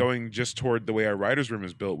 and then yeah. going just toward the way our writers' room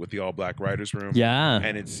is built with the all black writers' room. Yeah.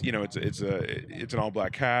 and it's an all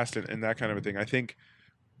black cast and that kind of a thing. I think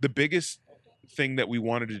the biggest thing that we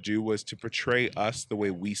wanted to do was to portray us the way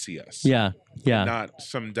we see us. Yeah. Yeah. Not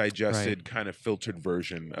some digested kind of filtered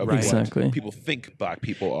version of Right. what Exactly. people think black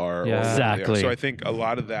people are. Yeah. Or what they are. Exactly. So I think a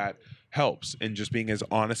lot of that helps in just being as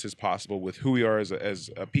honest as possible with who we are as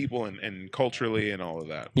a people and culturally and all of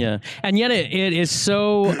that. Yeah, and yet it is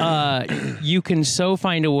so you can so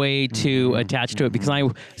find a way to attach to it because I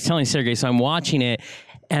was telling Sergey, so I'm watching it,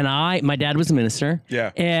 and my dad was a minister,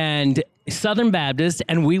 Yeah. and Southern Baptist,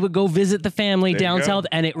 and we would go visit the family There you down go. south,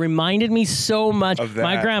 and it reminded me so much. Of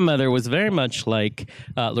My that. grandmother was very much like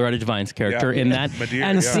Loretta Devine's character Yeah. in that, Madeira,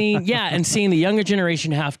 and yeah. seeing the younger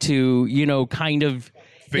generation have to kind of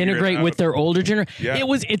Figure it integrate out. with their older generation. Yeah.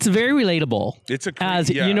 It's very relatable. It's a as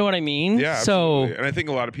yeah. you know what I mean. Yeah, So absolutely. And I think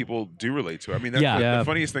a lot of people do relate to it. I mean, that's Yeah. the Yeah.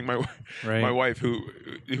 funniest thing. Right. My wife, who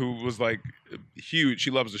was like huge,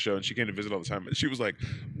 she loves the show, and she came to visit all the time. But she was like,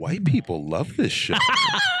 "White people love this show,"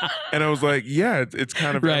 and I was like, "Yeah, it's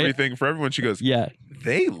kind of Right. everything for everyone." She goes, yeah.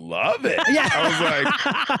 "They love it." Yeah. I was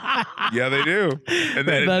like, "Yeah, they do." And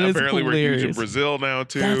then That is apparently we're huge in hilarious. Brazil now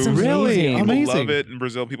too. That's Really? amazing. People Amazing. love it in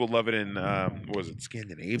Brazil. People love it in what was it,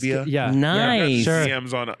 Scandinavia? Yeah. Nice. Sure.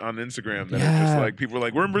 DMs on Instagram that are Yeah. just like people are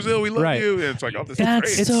like, "We're in Brazil, we love Right. you," and it's like, "Oh, this That's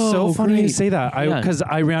is great." It's so funny you great. say that. Yeah. Because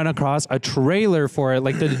I ran across a trailer for it,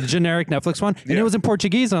 like the generic Netflix one, and Yeah. it was in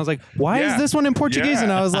Portuguese. And I was like, why Yeah. is this one in Portuguese? Yeah.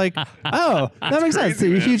 And I was like, oh, that makes sense. crazy,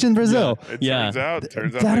 You're man. huge in Brazil. It Yeah. turns out That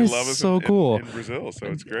they is love us so in, cool. in Brazil, so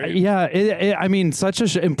it's great. Yeah, I mean, such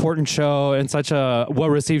a important show and such a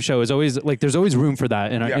well-received show is always like there's always room for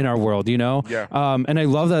that in our Yeah. in our world, you know. Yeah. And I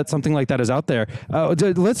love that something like that is out there.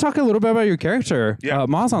 Let's talk a little bit about your character, Yeah.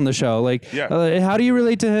 Moz on the show. Like, Yeah. how do you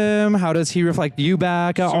relate to him? How does he reflect you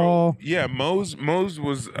back at all? Yeah, Mose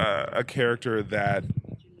was a character that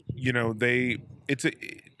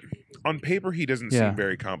on paper he doesn't Yeah. seem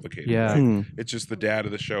very complicated. Yeah. right? It's just the dad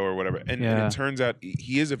of the show or whatever, and Yeah. it turns out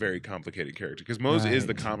he is a very complicated character because Mose is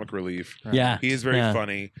the comic relief. Yeah. He is very Yeah.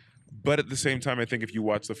 funny. But at the same time, I think if you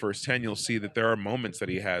watch the first 10, you'll see that there are moments that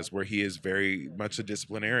he has where he is very much a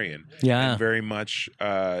disciplinarian. Yeah. And very much,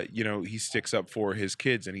 he sticks up for his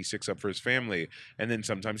kids and he sticks up for his family. And then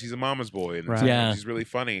sometimes he's a mama's boy and then Right. sometimes Yeah. he's really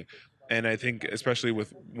funny. And I think, especially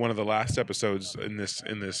with one of the last episodes in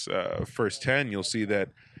this first 10, you'll see that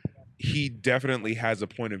he definitely has a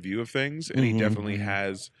point of view of things, and he definitely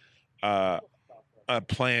has a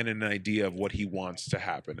plan and an idea of what he wants to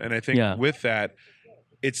happen. And I think with that,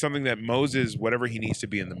 it's something that Moses, whatever he needs to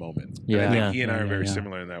be in the moment. And I think he and I are very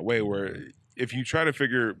similar in that way, where if you try to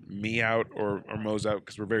figure me out or Mose out,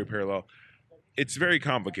 because we're very parallel, it's very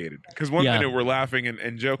complicated. Because one minute we're laughing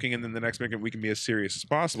and joking, and then the next minute we can be as serious as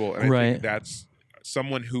possible. And I think that's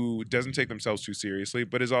someone who doesn't take themselves too seriously,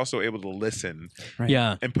 but is also able to listen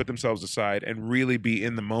and put themselves aside and really be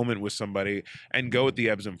in the moment with somebody and go with the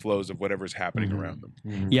ebbs and flows of whatever's happening around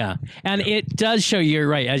them. Yeah. And it does show, you're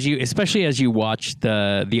right, especially as you watch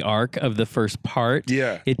the arc of the first part.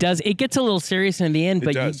 Yeah. It gets a little serious in the end,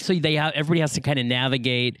 but everybody has to kind of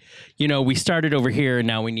navigate, we started over here and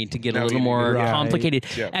now we need to get a little more complicated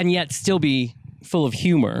and yet still be full of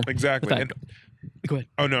humor. Exactly. Go ahead.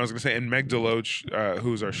 Oh, no, I was going to say, and Meg Deloach,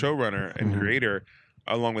 who's our showrunner and creator,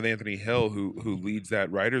 along with Anthony Hill, who leads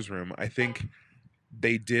that writer's room, I think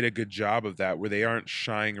they did a good job of that, where they aren't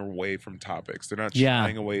shying away from topics. They're not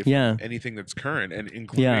shying away from anything that's current, and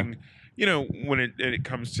including, when it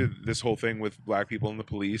comes to this whole thing with black people in the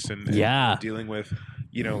police and dealing with,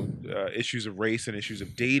 issues of race and issues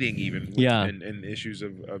of dating even, and issues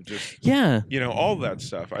of just, all that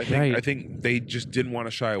stuff. I think they just didn't want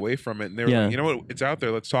to shy away from it, and they were like, you know what, it's out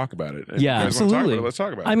there, let's talk about it. And you guys want to talk about it, let's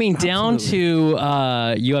talk about it. I mean, down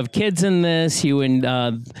to you have kids in this, you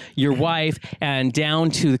and your wife, and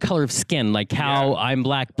down to the color of skin, like how I'm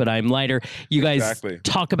black but I'm lighter. You guys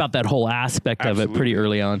talk about that whole aspect of it pretty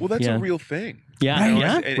early on. Well, that's a real thing.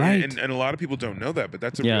 And a lot of people don't know that, but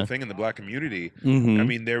that's a real thing in the black community. I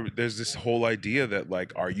mean, there's this whole idea that,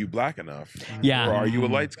 like, are you black enough? Or are you a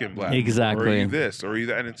light skinned black? Exactly. Or are you this? Or are you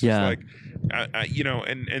that? And it's just like,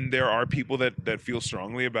 and there are people that feel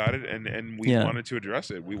strongly about it, and we wanted to address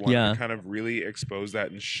it. We wanted to kind of really expose that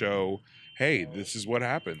and show, hey, this is what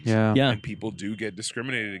happens. And people do get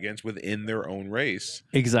discriminated against within their own race.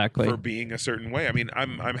 Exactly. For being a certain way. I mean,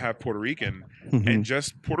 I'm half Puerto Rican, and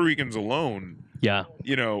just Puerto Ricans alone, they're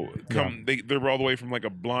all the way from like a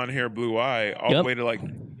blonde hair, blue eye, all the way to like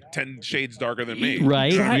 10 shades darker than me.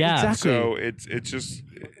 Right. Yeah. Exactly. So it's just,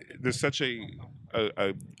 there's such a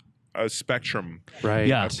spectrum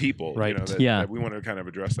of people, that we want to kind of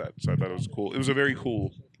address that. So I thought it was cool. It was a very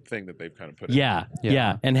cool thing that they've kind of put in.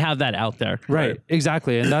 And have that out there. Right,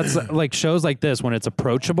 exactly. And that's like shows like this, when it's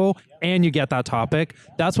approachable and you get that topic,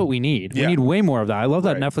 that's what we need. We need way more of that. I love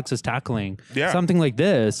that Netflix is tackling something like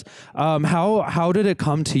this. How did it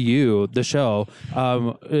come to you, the show,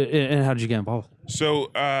 and how did you get involved?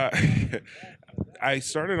 So I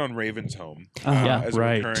started on Raven's Home as a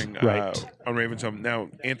recurring on Raven's Home. Now,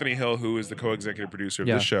 Anthony Hill, who is the co-executive producer of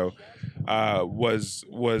this show, was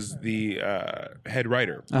the head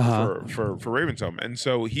writer for Raven's Home, and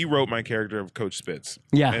so he wrote my character of Coach Spitz.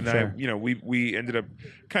 We ended up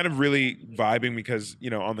kind of really vibing because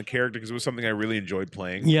on the character, because it was something I really enjoyed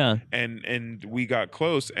playing. And we got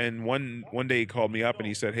close, and one day he called me up and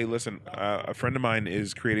he said, "Hey, listen, a friend of mine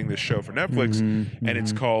is creating this show for Netflix, and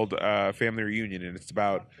it's called Family Reunion, and it's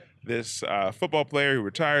about this football player who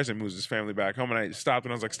retires and moves his family back home." And I stopped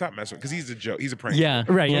and I was like, "Stop messing," because he's a joke. He's a prank.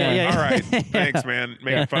 All right, thanks, man.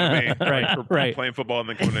 Making fun of me for playing football and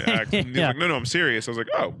then coming to act. And he's like, "No, I'm serious." I was like,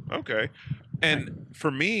 "Oh, okay." And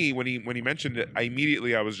for me, when he mentioned it,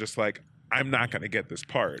 I was just like, I'm not going to get this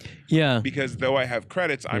part. Because though I have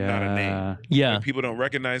credits, I'm not a name. People don't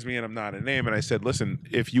recognize me and I'm not a name. And I said, listen,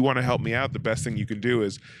 if you want to help me out, the best thing you can do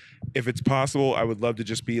is, if it's possible, I would love to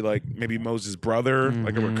just be like maybe Moses' brother,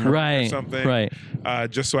 like a recurring or something.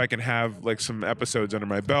 Just so I can have like some episodes under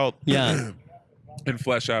my belt. And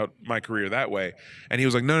flesh out my career that way. And he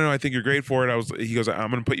was like, no, I think you're great for it. He goes,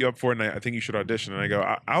 I'm going to put you up for it, and I think you should audition. And I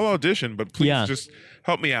go, I'll audition, but please just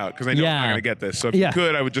help me out, because I know I'm not going to get this. So if you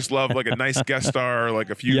could, I would just love like a nice guest star, or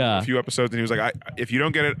like a few episodes. And he was like, if you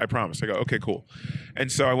don't get it, I promise. I go, okay, cool.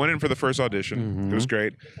 And so I went in for the first audition. It was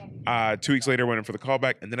great. 2 weeks later, I went in for the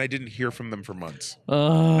callback, and then I didn't hear from them for months.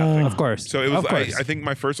 Nothing. Of course. So it was. I think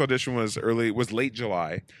my first audition was late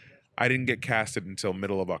July. I didn't get casted until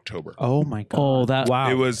middle of October. Oh my God. Wow.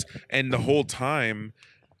 It was, and the whole time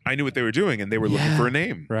I knew what they were doing, and they were looking for a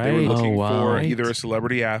name. They were looking for either a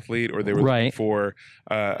celebrity athlete, or they were looking for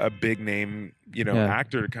a big name,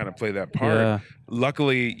 actor to kind of play that part.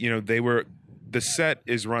 Luckily, the set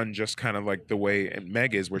is run just kind of like the way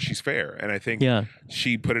Meg is, where she's fair. And I think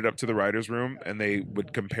she put it up to the writer's room, and they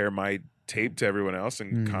would compare my tape to everyone else,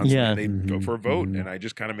 and constantly they'd go for a vote. And I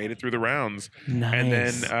just kind of made it through the rounds. And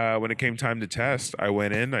then when it came time to test, I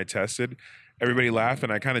went in, I tested, everybody laughed,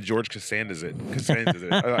 and I kind of George Costanza's it.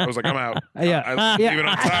 I was like, I'm out. Yeah. I leave it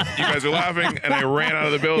on top. You guys are laughing, and I ran out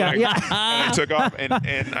of the building. Yeah. And I took off, and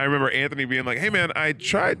I remember Anthony being like, "Hey man, I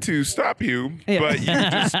tried to stop you, but you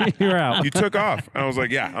just You're out. you took off." And I was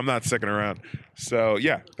like, "Yeah, I'm not sticking around." So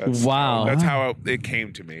yeah, that's Wow. That's how it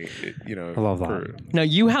came to me. I love that. Now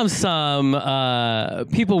you have some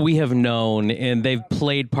people we have known, and they've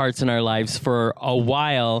played parts in our lives for a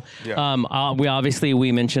while. Yeah.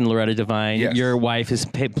 We mentioned Loretta Devine. Yes. Your wife is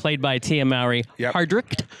played by Tia Mowry Yep.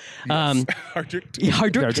 Hardrict. Hardrict.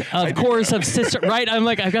 Hardrict, of course, of Sister. Right? I'm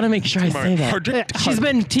like, I've got to make sure I say that. Hardrict. She's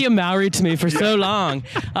been Tia Mowry to me for so long.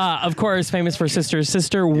 Of course, famous for Sister.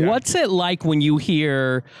 Sister, what's it like when you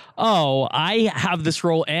hear, oh, I have this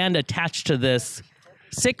role and attached to this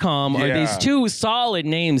sitcom or these two solid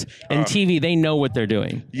names in TV? They know what they're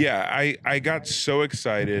doing. Yeah, I got so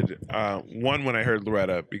excited. One, when I heard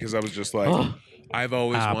Loretta, because I was just like, I've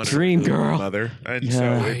always wanted dream to be a girl. mother, and Yeah.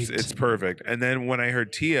 so it's perfect. And then when I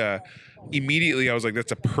heard Tia, immediately I was like,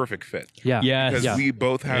 that's a perfect fit. Yeah. Yes. Because we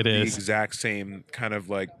both have It the is. exact same kind of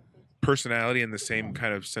like personality and the same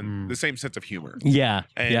kind of the same sense of humor. Yeah.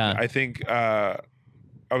 And yeah. I think I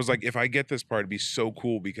was like, if I get this part, it'd be so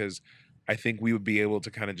cool because I think we would be able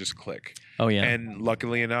to kind of just click. Oh, yeah. And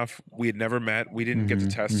luckily enough, we had never met. We didn't get to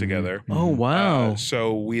test together. Oh, wow.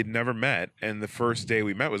 So we had never met, and the first day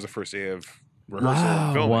we met was the first day of rehearsal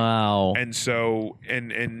and filming. Wow. And so,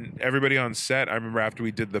 and everybody on set, I remember after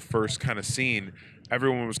we did the first kind of scene,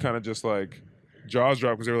 everyone was kind of just like jaws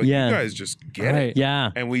dropped because they were like, Yeah. "You guys just get Right. it." Yeah.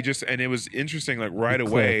 And it was interesting. Like right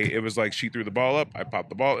away, it was like she threw the ball up, I popped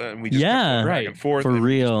the ball, and we just Yeah. kept going Right. back and forth. For and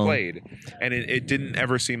we just real. played, and it didn't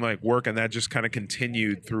ever seem like work, and that just kind of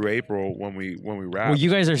continued through April when we wrapped. Well, you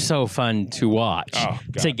guys are so fun to watch Oh,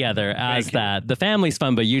 God. together as Thank you. that. The family's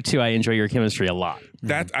fun, but you two, I enjoy your chemistry a lot.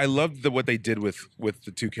 That I loved what they did with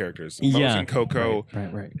the two characters, Yeah. Mose and Coco.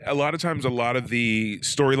 Right. A lot of times, a lot of the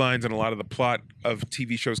storylines and a lot of the plot of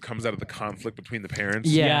TV shows comes out of the conflict between the parents.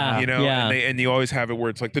 Yeah. You know, Yeah. and you always have it where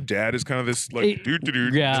it's like the dad is kind of this like dude,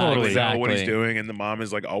 Yeah, doesn't really know what he's exactly. doing, and the mom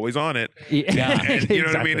is like always on it. Yeah. And you know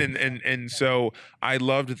what I mean? Exactly. And so I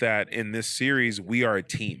loved that in this series we are a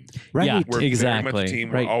team. Right. Yeah. We're Exactly. very much a team.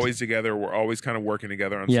 Right. We're always together. We're always kind of working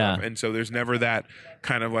together on Yeah. stuff. And so there's never that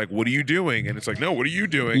kind of like, what are you doing? And it's like, no, what are you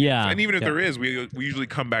doing? Yeah. And even if Yeah. there is, we usually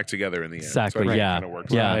come back together in the end. Exactly, So it yeah. kind of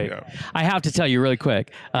works Yeah. out. Right. Yeah. I have to tell you really quick.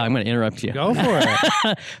 I'm going to interrupt you. Go for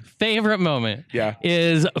it. Favorite moment Yeah.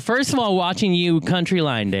 is, first of all, watching you country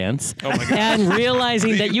line dance Oh my gosh. and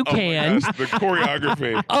realizing that you Oh my can. gosh, the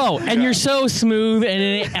choreography. Oh, and you're so smooth,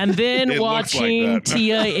 and then It looks like watching that.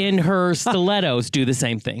 Tia in her stilettos do the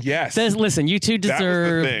same thing. Yes. Listen, you two was the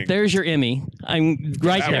deserve. thing. There's your Emmy. I'm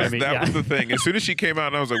right there. That was the thing. As soon as she came out,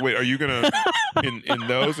 and I was like, wait, are you going to in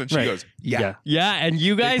those? And she Right. goes, Yeah. Yeah, and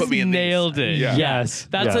you guys put me in these. nailed it. Yeah. Yes.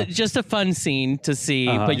 That's Yeah. just a fun scene to see.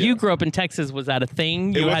 But you grew up in Texas. Was that a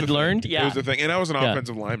thing It you was had a thing. learned? It Yeah. was the thing. And I was an Yeah.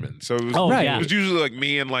 offensive lineman. So it was, Oh, Right. yeah. it was usually like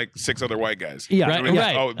me and like 6 other white guys. Yeah. You know what I mean?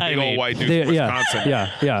 Right. Oh, I big mean, old white dudes they- from yeah. Wisconsin.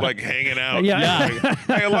 Yeah. Like hanging out. Yeah. Like,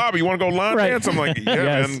 hey, Lobby, you want to go line Right. dance? I'm like, yeah,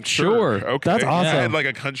 Yes. man. Sure. Okay. That's I awesome. had like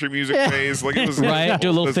a country music phase. Like it was Right. Do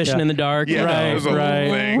a little fishing in the dark. Yeah, Right, it was a whole right,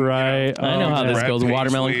 thing, you know. right. I know how this Brad goes.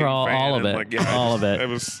 Watermelon Paisley crawl, fan, all of and, it. like, yeah, All of it. It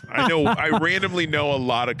was. I randomly know a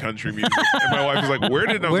lot of country music, and my wife was like, "Where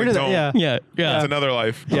did?" And I was Where like, did "Don't." yeah. Yeah. Yeah. It's another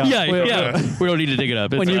life. Yeah. Yeah. Well, Yeah. We don't need to dig it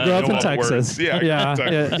up. When you It's, grow up know in all the Texas. words. Yeah,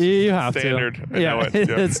 Texas. you have Standard. to. I know it.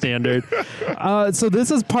 Yeah. It's standard. So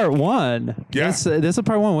this is part one. Yeah. This is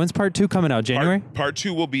part one. When's part two coming out? January? Part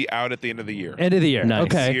 2 will be out at the end of the year. End of the year. Nice.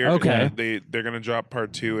 Okay. Here, Okay. They're gonna drop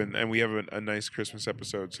part 2, and we have a nice Christmas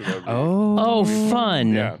episode. So that'll be, Oh,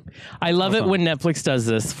 fun! Yeah. I love it when Netflix does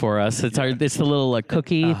this for us. It's it's the little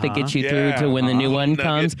cookie that gets you through to when the new one Nugget.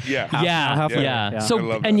 comes. Yeah. yeah, halfway. yeah. Yeah. So I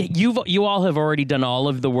love and that. you all have already done all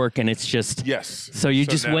of the work, and it's just Yes. So you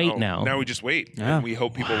just wait now. Now we just wait, Yeah. and we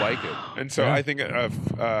hope people like it. And so I think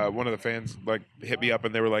one of the fans like hit me up,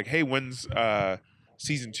 and they were like, "Hey, when's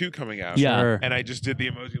season 2 coming out?" Yeah. Sure. And I just did the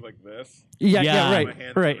emoji like this. Yeah. Yeah. Yeah. My Right.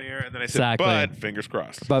 hands Right. in the air, and then I said, Exactly. "But fingers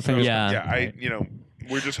crossed." But fingers crossed. Yeah.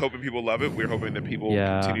 We're just hoping people love it. We're hoping that people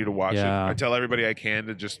Yeah. continue to watch Yeah. it. I tell everybody I can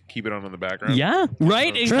to just keep it on in the background. Yeah,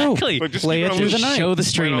 right. True. Exactly. But just Play keep it on through loop. the night. Show the Play it on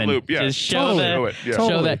streaming. loop. Yeah. Just show Totally. that. Do it. Yeah. Show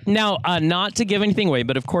Totally. that. Now, not to give anything away,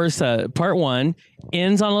 but of course, part one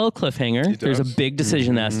ends on a little cliffhanger. It There's a does. big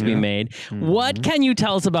decision that has to be made. What can you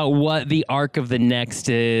tell us about what the arc of the next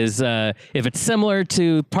is? If it's similar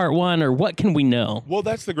to part one, or what can we know? Well,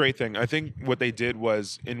 that's the great thing. I think what they did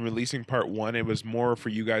was in releasing part 1, it was more for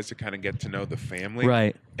you guys to kind of get to know the family.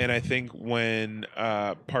 Right. And I think when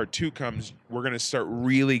part 2 comes, we're going to start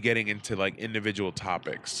really getting into like individual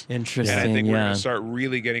topics. Interesting. And I think we're going yeah. to start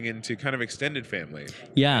really getting into kind of extended family.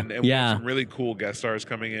 Yeah. And we yeah. have some really cool guest stars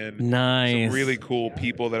coming in. Nice. Some really cool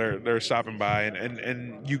people that are stopping by,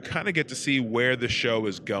 and you kind of get to see where the show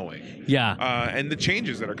is going. Yeah. And the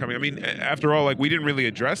changes that are coming. I mean, after all, like we didn't really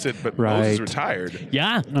address it, but Right. Moses retired.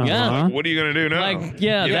 Yeah. Uh-huh. Yeah. What are you going to do now? Like,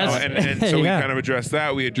 yeah, You know, that's- and so Yeah. we kind of addressed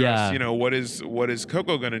that. We addressed, Yeah. you know, what is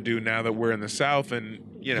Coco going to do now that we're in the South, and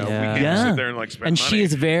you know, Yeah. we can't Yeah. sit there and like spend And money. she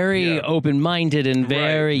is very Yeah. open-minded and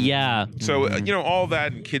very, Right. yeah. So you know, all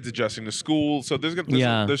that, and kids adjusting to school. So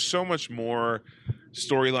Yeah. there's so much more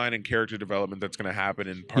storyline and character development that's going to happen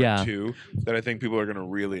in part Yeah. 2 that I think people are going to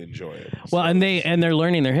really enjoy it. Well, So- and they're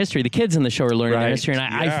learning their history. The kids in the show are learning their Right. history, and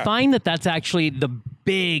I Yeah. find that that's actually the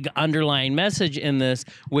big underlying message in this,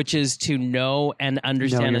 which is to know and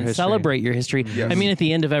understand your and history. celebrate your history. Yes. I mean, at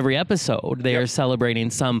the end of every episode, they Yep. are celebrating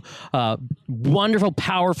some wonderful,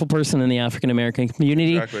 powerful person in the African American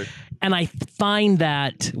community. Exactly. And I find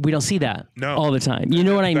that we don't see that No. all the time. You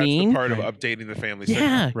know what I That's mean? the part of updating the family.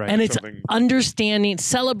 Yeah, segment. and it's Something- understanding,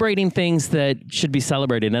 celebrating things that should be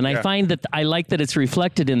celebrated. And I Yeah. find that I like that it's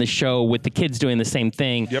reflected in the show with the kids doing the same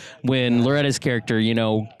thing. Yep. When Loretta's character, you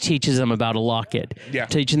know, teaches them about a locket, Yeah.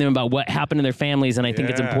 teaching them about what happened in their families, and I think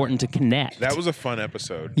it's Yeah. important to connect. That was a fun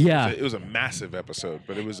episode. Yeah. It was a massive episode,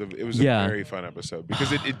 but it was a Yeah. very fun episode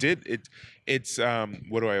because it's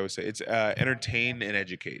what do I always say? It's entertain and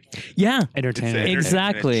educate. yeah, It's Entertaining. entertain and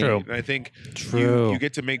Exactly. educate. True. And I think True. you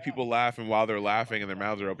get to make people laugh, and while they're laughing and their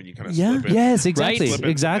mouths are open, you kind of Yeah. slip in. Yes, exactly. slip in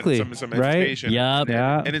Exactly. some Right? education. Yep.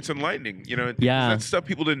 Yeah. And it's enlightening, you know. Yeah. That's stuff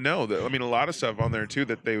people didn't know. I mean, a lot of stuff on there too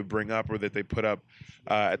that they would bring up or that they put up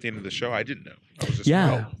at the end of the show. I didn't know. I was just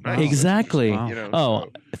yeah, oh, nice. exactly. Wow. You know, Oh,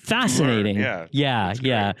 so- fascinating. Yeah. yeah, It's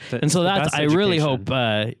yeah. great. And so The that's. best I really education.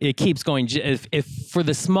 hope it keeps going. If for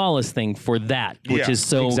the smallest thing, for that, which Yeah, is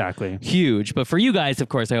so exactly. huge. But for you guys, of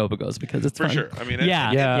course, I hope it goes because it's For fun. sure. I mean,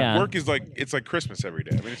 yeah, Yeah. yeah, work is it's like Christmas every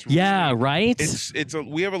day. I mean, it's yeah. really- Right.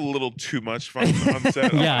 we have a little too much fun on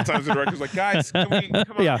set. Yeah. Sometimes the director's like, guys, come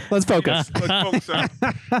on. Yeah, let's focus. Let's focus on.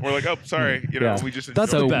 We're like, oh, sorry. You know, Yeah. we just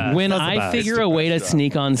That's enjoy the So best. when That's the I best. figure It's the a way to best job.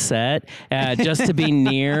 sneak on set just to be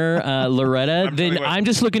near Loretta, I'm then telling you what- I'm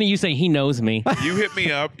just looking at you saying he knows me. You hit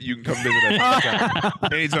me up. You can come visit us anytime,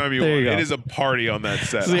 anytime you There want. you go. It is a party on that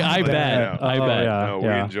set. See, I Like, bet. yeah. I Oh, bet. yeah. No, we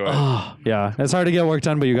enjoy it. Yeah, it's hard to get work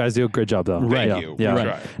done, but you guys do a good job, though. Right. Yeah. Thank you. Yeah. We'll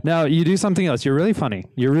Right. try. Now you do something else. You're really funny.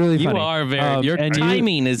 You're really You funny. are very. Your and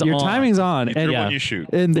timing is your on. timing's on. You and do yeah. when you shoot.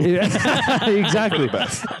 and exactly.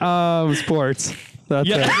 Sports. That's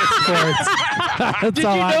Yeah. it. Sports. That's Did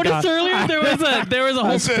all you I notice got. earlier there was a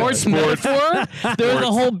whole That's it. sports metaphor? There was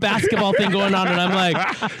a whole basketball thing going on, and I'm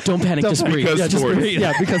like, don't panic, just breathe. because Yeah, just sports. breathe.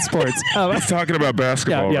 Yeah, because sports. He's talking about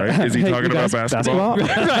basketball, yeah. right? Is he Hey, talking you about guys, basketball?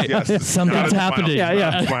 Right. Yes. Something's Not a smile. happening. Yeah, yeah.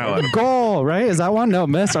 Not a smile at him. Goal, right? Is that one? No,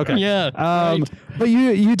 miss. Okay. Yeah, right. But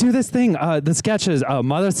you do this thing. The sketches.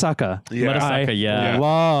 Mother Sucker. Yeah. Motherfucker, yeah.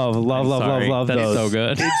 Love Sorry. That's those. so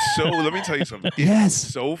good. It's so. Let me tell you something. It's Yes.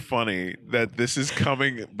 so funny that this is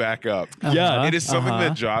coming back up. Yeah. It is something Uh-huh.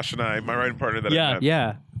 that Josh and I, my writing partner, that Yeah. I met,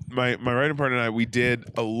 Yeah. my writing partner and I, we did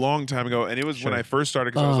a long time ago, and it was when I first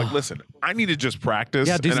started because I was like, listen, I need to just practice,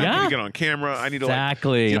 Yeah, do and I some- need Yeah. to get on camera. I need to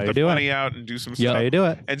Exactly. like How get you the do it. funny out and do some Yep. stuff. How you do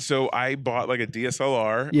it? And so I bought like a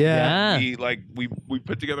DSLR. Yeah. Yeah. He we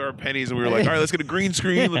put together our pennies and we were like, all right, let's get a green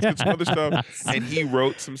screen, let's get some other stuff. And he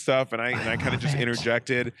wrote some stuff, and I kind of just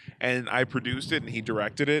interjected, and I produced it, and he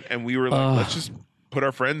directed it, and we were like, let's just put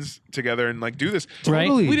our friends together and like do this. Right.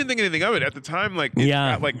 Totally. We didn't think anything of it at the time. Like it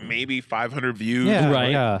Yeah. got like maybe 500 views. Yeah.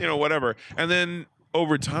 Right. Yeah. You know, whatever. And then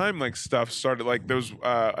over time, like stuff started. Like there was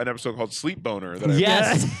an episode called Sleep Boner that I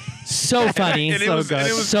Yes. So funny. and it So was, good. and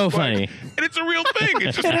it was So like- funny. and it's a real thing.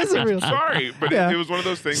 It's just It is a real thing. sorry, but Yeah. it was one of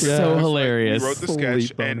those things. Yeah. that So was, like, hilarious. we wrote the Sleep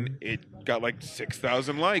sketch, Boner. and it got like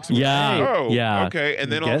 6,000 likes. And Yeah. we're like, oh, Yeah. okay.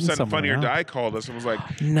 And then You're all of a getting sudden, Funny or somewhere, Die called us and was like,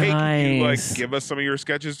 "Hey, can you like Nice. give us some of your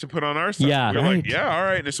sketches to put on our stuff?" Yeah. we were Right. like, "Yeah, all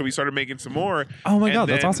right." And so we started making some more. Oh my And God,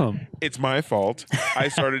 that's then awesome. It's my fault. I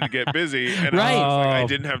started to get busy, and Right. I, was like, I Oh.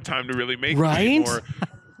 didn't have time to really make Right. it anymore.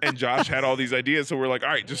 And Josh had all these ideas, so we're like, all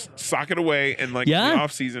right, just sock it away. And like Yeah. in the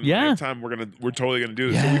off season, Yeah. when we have time, we're totally gonna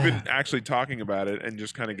do this. So we've been actually talking about it and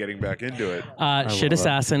just kind of getting back into it. Shit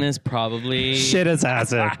Assassin is probably Shit is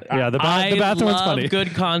acid. Yeah. The I bathroom was love funny.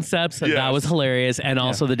 good concepts, and Yes. that was hilarious, and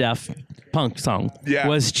also the deaf. punk song Yeah.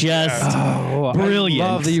 was just Oh, brilliant.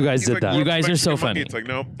 I love that you guys He's did like, that. You guys are so Mexican funny. monkey. It's like,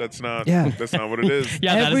 nope, that's not. Yeah. That's not what it is.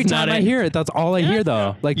 Yeah, that Every is not time I it. hear it, that's all I hear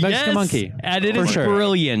though. Like Mexican Yes, Monkey. and it For is sure.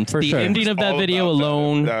 brilliant. For the sure. ending of that All video about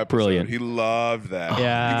alone, that episode. brilliant. He loved that.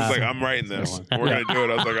 Yeah. He was like, I'm writing this. We're gonna do it.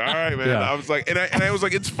 I was like, all right, man. Yeah. I was like, and I was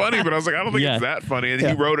like, it's funny, but I was like, I don't think Yeah. it's that funny. And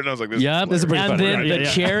he wrote it, and I was like, this Yep. is pretty and funny, then right? the Yeah,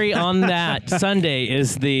 yeah. cherry on that Sunday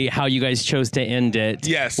is the how you guys chose to end it.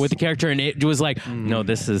 Yes. With the character, and it was like, no,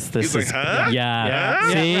 this is He's like, huh? yeah.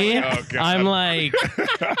 Huh? See, Oh, God. I'm like,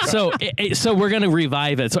 so we're gonna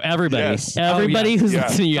revive it. So everybody, Yes. everybody who's Yeah.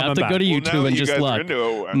 listening, you have to Coming go to back. Well, now YouTube that and you just guys are look. into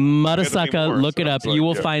it, you gotta Mudasaka, be more, look so it up. it's like, You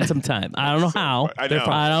will yeah. find some time. I don't know how. I know.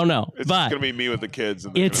 I don't know, It's but just gonna be me with the kids,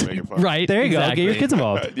 and they're it's gonna make it fun. right. There you go. exactly. Get your kids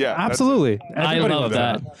involved. Yeah, that's absolutely. I Everybody love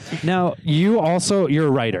loves that. Now you're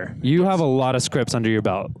a writer. You have a lot of scripts under your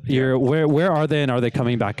belt. Where are they, and are they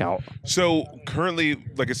coming back out? So currently,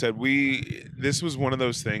 like I said, this was one of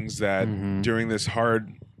those things that during this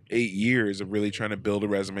hard 8 years of really trying to build a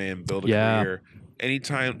resume and build a Yeah. career,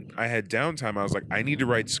 anytime I had downtime, I was like, I need to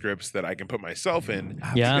write scripts that I can put myself in.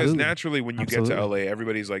 Yeah. Because naturally, when you get Absolutely. to LA,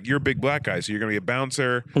 everybody's like, you're a big black guy, so you're going to be a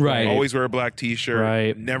bouncer. Right. Always wear a black t-shirt.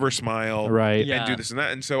 Right. Never smile. Right. Yeah. And do this and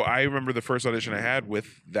that. And so I remember the first audition I had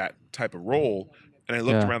with that type of role, and I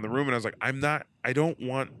looked Yeah. around the room and I was like, I don't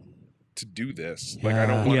want to do this. Like, I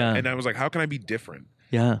don't want Yeah. And I was like, how can I be different?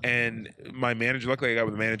 Yeah. And my manager, luckily I got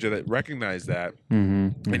with a manager that recognized that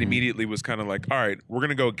Mm-hmm. and immediately was kind of like, all right, we're going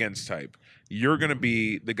to go against type. You're going to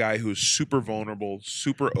be the guy who's super vulnerable,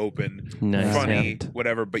 super open, Nice. funny, Yeah.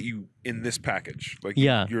 whatever, but you in this package. Like,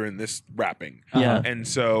 Yeah. you're in this wrapping. Yeah. And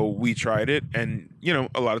so we tried it, and,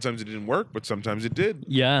 a lot of times it didn't work, but sometimes it did.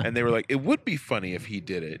 Yeah. And they were like, it would be funny if he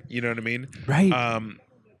did it. You know what I mean? Right.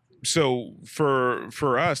 So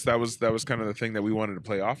for us, that was kind of the thing that we wanted to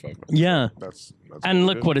play off of. Yeah. That's And we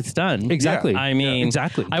look did. what it's done. Exactly. I mean,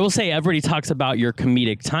 exactly. I will say everybody talks about your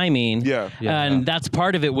comedic timing. Yeah. And that's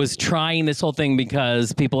part of it was trying this whole thing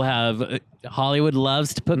because people have Hollywood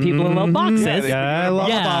loves to put people in little boxes. Yeah, I love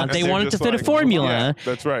Yeah, boxes. they They're want it to just fit a like, formula. yeah,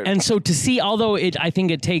 that's right. And so to see, although I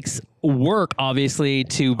think it takes work, obviously,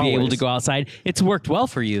 to be able to Always. go outside, it's worked well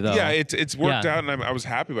for you, though. Yeah, it's worked Yeah. out, and I was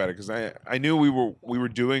happy about it because I knew we were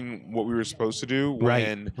doing what we were supposed to do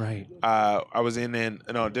when Right. I was in an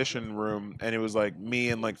audition room, and it was like me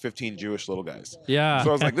and like 15 Jewish little guys. Yeah. So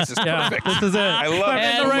I was like, this is Yeah, perfect. this is it. I love I'm it. in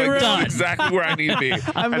I the was right like, this room. is exactly where I need to be.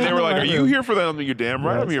 And in they the were like, right are you room. here for that? I'm like, you're damn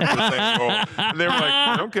right. I'm here for the same role. And they were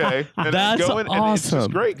like, okay. And That's I go in, and it's just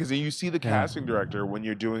awesome. great because you see the casting director when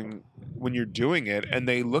you're doing it, and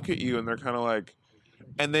they look at you and they're kind of like,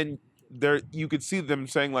 and then you could see them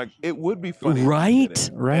saying like, it would be funny, if you Right? did it.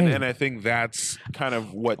 Right. And I think that's kind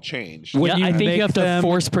of what changed. When Yeah, you I think make you have to them-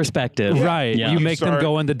 force perspective. Right. Yeah. You make them start-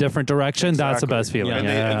 go in the different direction. That's the Exactly. best feeling. And,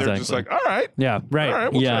 Yeah, and they're just exactly. like, all right. Yeah. Right. All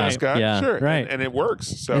right, we'll Yeah. try this guy. Yeah. Sure. Right. And it works.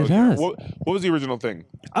 So It does. What was the original thing?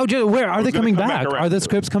 Oh, where are they gonna coming come back back? around Are the to it.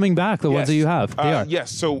 scripts coming back? The ones that you have? They are.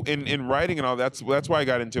 Yes. So in writing and all that's why I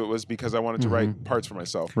got into it was because I wanted to write parts for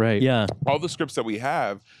myself. Right. Yeah. All the scripts that we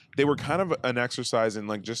have, they were kind of an exercise in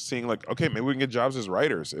like just seeing like, okay, maybe we can get jobs as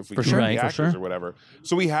writers if we For can sure. be Right. For actors sure. or whatever.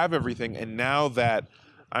 So we have everything, and now that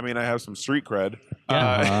I have some street cred.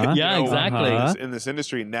 Uh-huh. Yeah, exactly. In this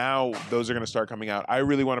industry, now those are going to start coming out. I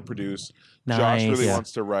really want to produce. Nice. Josh really Yeah.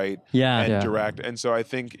 wants to write Yeah. and Yeah. direct. And so I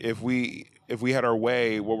think if we had our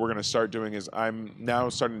way, what we're going to start doing is I'm now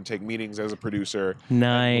starting to take meetings as a producer.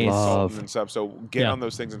 Nice. Consultant and stuff. So get Yeah. on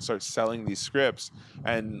those things and start selling these scripts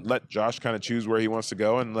and let Josh kind of choose where he wants to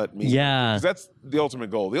go and let me. Yeah. 'Cause that's the ultimate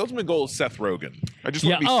goal. The ultimate goal is Seth Rogen. I just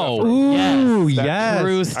Yeah. want to be Oh. Seth Rogen. Ooh, Yes. yes.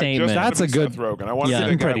 True I statement. just That's want to a be good- Seth Rogen. I want Yeah. to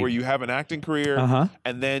be the guy Pretty. where you have an acting career Uh-huh.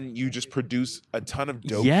 and then you just produce a ton of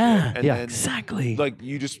dope Yeah. shit. And Yeah. then Exactly. like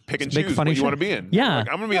you just pick and Make choose funny what you want to shit. be in. Yeah. Like,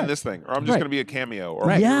 I'm going to be in this thing, or I'm just Right. going to be a cameo, or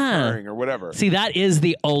Right. I'm Yeah. recurring, or whatever. See, that is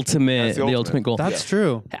the ultimate, That's the the ultimate. ultimate goal. That's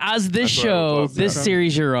true. As this That's what I would show, love to this have.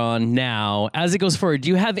 series you're on now, as it goes forward, do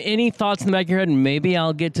you have any thoughts in the back of your head? Maybe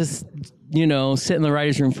I'll get to, sit in the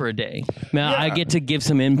writer's room for a day. Now I Yeah. get to give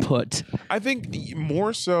some input. I think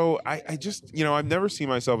more so, I just, I've never seen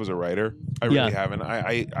myself as a writer. I Yeah. really haven't.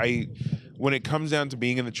 I when it comes down to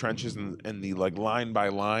being in the trenches and the like line by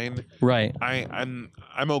line, Right. I'm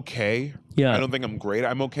okay. Yeah. I don't think I'm great.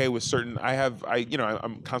 I'm okay with certain.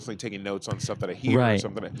 I'm constantly taking notes on stuff that I hear or Right.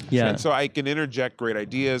 something. Yeah. And so I can interject great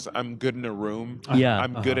ideas. I'm good in a room. Yeah.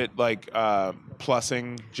 I'm good at like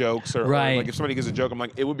plussing jokes or Right. like if somebody gives a joke, I'm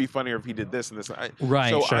like, it would be funnier if he did this and this. Right,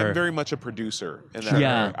 So sure. I'm very much a producer in that.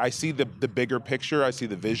 Yeah. regard. I see the bigger picture. I see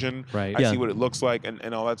the vision. Right. I Yeah. see what it looks like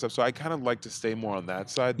and all that stuff. So I kind of like to stay more on that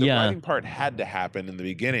side. The Yeah. writing part had to happen in the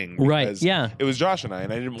beginning. Right, because yeah. It was Josh and I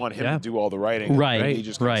didn't want him Yeah. to do all the writing. Right, And he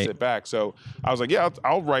just kind right. of sit back. So So I was like, yeah,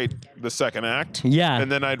 I'll write the second act. Yeah.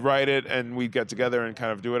 And then I'd write it, and we'd get together and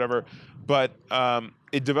kind of do whatever. But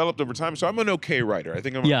it developed over time. So I'm an okay writer. I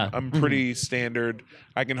think I'm pretty standard.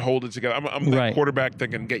 I can hold it together. I'm the Right. quarterback that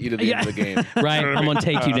can get you to the end of the game. Right. You know what I I'm mean? gonna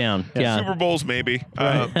take you down. Yeah. Super Bowls maybe,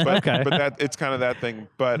 but that it's kind of that thing.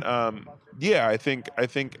 But yeah, I think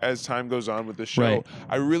as time goes on with the show, Right.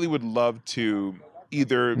 I really would love to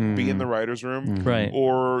either be in the writers' room, Right.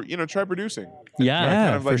 or try producing. Yeah.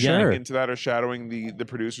 Kind of for like sure. getting into that, or shadowing the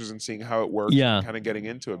producers and seeing how it works. Yeah. And kind of getting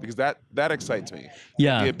into it, because that excites me.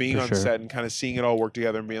 Yeah, Yeah, being for on sure. set and kind of seeing it all work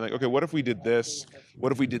together and being like, okay, what if we did this?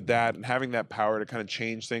 What if we did that? And having that power to kind of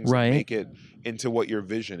change things Right. and make it into what your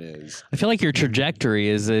vision is. I feel like your trajectory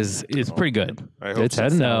is pretty good. I hope It's so.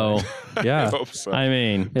 heading So, I Yeah. hope so. I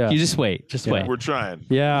mean, Yeah. you just wait. Just wait. We're trying.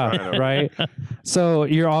 Yeah, Trying to- right. So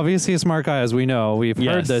you're obviously a smart guy, as we know. We've heard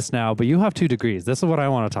Yes. this now, but you have 2 degrees. This is what I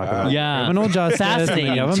want to talk about. Yeah. Criminal justice. and then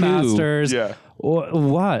Fascinating, you have a too. master's. Yeah.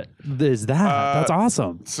 What is that? That's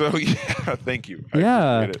awesome. So yeah, thank you. I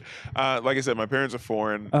Yeah. appreciate it. Like I said, my parents are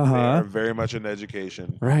foreign. Uh-huh. They are very much in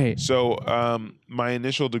education. Right. So my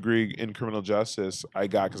initial degree in criminal justice I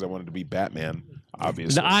got because I wanted to be Batman,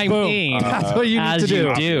 obviously. I mean, That's what you need as to do. you do.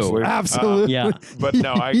 Obviously. Absolutely. Yeah. But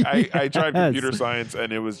no, I tried Yes. computer science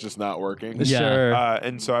and it was just not working. Yeah. Sure.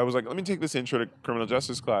 And so I was like, let me take this intro to criminal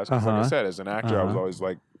justice class. Because like I Uh-huh. said, as an actor, I was Uh-huh. always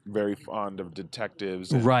like very fond of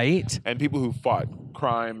detectives and, Right. and people who fought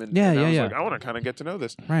crime. And, Yeah, and I yeah, was yeah. like, I want to kind of get to know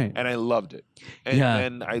this. Right. And I loved it. And Yeah.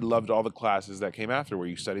 then I loved all the classes that came after where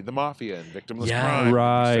you studied the mafia and victimless Yeah. crime. and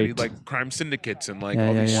Right. You studied like crime syndicates and like Yeah,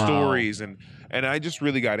 all yeah, these yeah. stories. And I just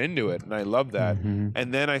really got into it and I loved that. Mhm.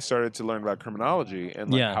 And then I started to learn about criminology and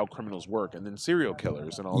like Yeah. how criminals work and then serial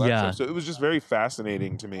killers and all that Yeah. stuff. So it was just very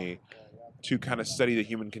fascinating to me to kind of study the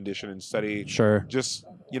human condition and study Sure. just,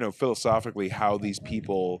 philosophically how these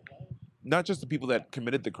people, not just the people that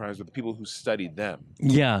committed the crimes, but the people who studied them.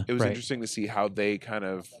 Yeah. It was Right. interesting to see how they kind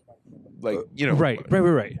of like, Right.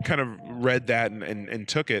 kind of read that and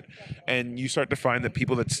took it. And you start to find that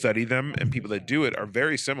people that study them and people that do it are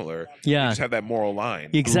very similar. Yeah. They just have that moral line.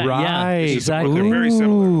 Exactly. Yeah. Right. It's just- Exactly. They're very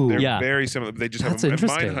similar. Ooh. They're Yeah. very similar. They just That's have a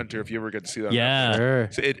interesting. Mindhunter if you ever get to see that. Yeah. Sure.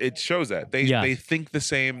 So it shows that they Yeah. they think the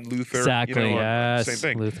same. Luther, Exactly. Yes, same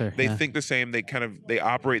thing. Luther, They yeah. think the same. They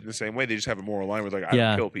operate in the same way. They just have a moral line where like I Yeah.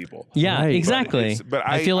 don't kill people. Yeah. Right. Exactly. But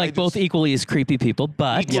I feel like both just- equally as creepy people,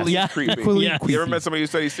 but Equally yeah. creepy. Equally Yeah. You ever met somebody who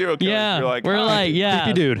studies serial killers? Yeah. You're like, We're "Ah, like, yeah.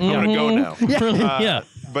 creepy dude. I want to go now. Yeah.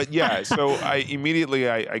 But yeah, so I immediately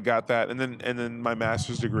I got that, and then my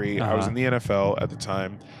master's degree. I was Uh-huh. in the NFL at the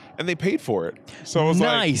time, and they paid for it. So I was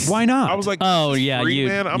Nice. Why not? I was like, Oh, this is yeah, free, you-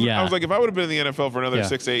 man. yeah. I was like, if I would have been in the NFL for another Yeah.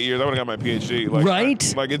 6 to 8 years, I would have got my PhD. Like,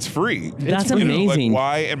 Right? like it's free. That's You know, amazing. like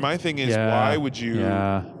why? And my thing is, Yeah. why would you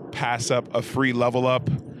Yeah. pass up a free level up?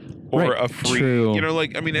 Or Right. a free, True.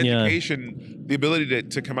 I mean, Yeah. education, the ability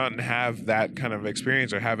to come out and have that kind of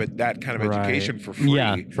experience or have that kind of Right. education for free.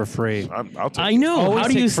 Yeah. For free. I'll take I it. know. Always How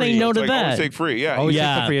do you take say free. no It's to like, that? always take free, yeah. Always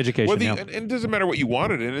Yeah. take the free education. Whether yeah. and it doesn't matter what you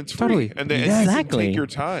wanted, and it's free. Totally. And you Exactly. can take your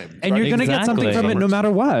time. And you're I going to think get something Exactly. from it no matter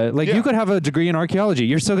what. Like Yeah. you could have a degree in archaeology.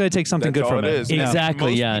 You're still going to take something that's good all from it it. is. Yeah.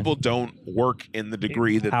 Exactly. Most yeah. people don't work in the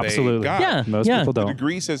degree that Absolutely. they got. Yeah. Most yeah. people The don't.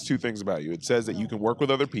 degree says two things about you. It says that you can work with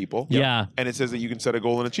other people. Yeah. And it says that you can set a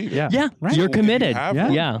goal and achieve it. Yeah. Yeah. Right. You're If you committed. have Yeah.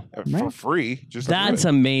 one, Yeah. For Right. free. Just do That's it,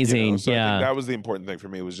 amazing. So I Yeah. think that was the important thing for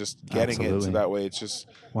me was just getting it. Absolutely. So that way it's a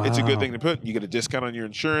Wow. good thing to put. You get a discount on your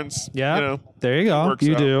insurance. Yeah. You know. There you go. works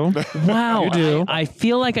You out. do. Wow. You do. I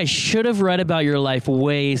feel like I should have read about your life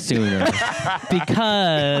way sooner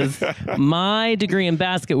because my degree in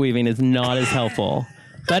basket weaving is not as helpful.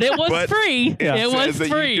 But it was But free. Yeah. It was Says that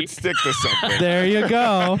free. you can stick to something. There you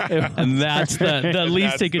go. And that's the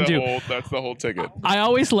least they can do. That's the whole ticket. I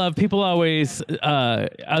always love people always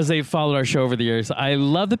as they've followed our show over the years. I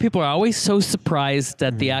love that people are always so surprised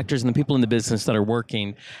that the actors and the people in the business that are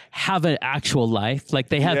working have an actual life. Like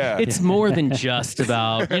they have, Yeah. it's more than just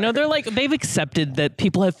about they're like they've accepted that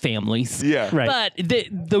people have families. Yeah. Right.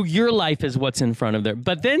 But your life is what's in front of there.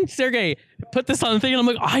 But then Sergey put this on the thing, and I'm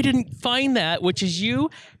like, I didn't find that, which is you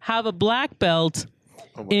have a black belt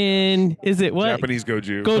in is it what Japanese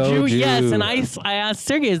goju. Goju, Goju. yes. And I asked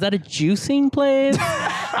Sergey, is that a juicing place?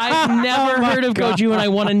 I've never heard of Goju, and I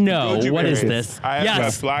want to know Goju what is berries. this? I have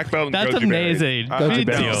yes, a black belt in that's goju amazing. berries. Good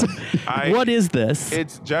berries. deal. What is this?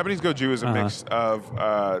 It's Japanese goju is a mix of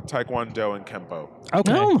Taekwondo and Kempo.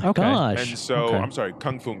 Okay. Oh my okay. gosh. And so Okay. I'm sorry,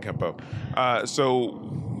 Kung Fu and Kempo.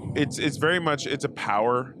 So it's very much it's a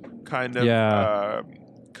power kind of Yeah.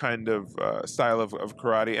 style of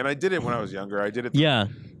karate, and I did it when I was younger. I did it Yeah.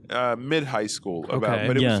 mid high school Okay.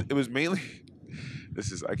 but Yeah. it was mainly.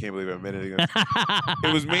 I can't believe I'm admitting this.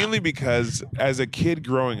 It was mainly because as a kid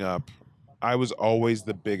growing up, I was always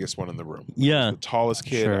the biggest one in the room. Yeah. I was the tallest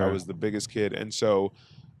kid. Sure. I was the biggest kid. And so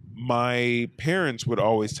my parents would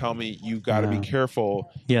always tell me, you got to be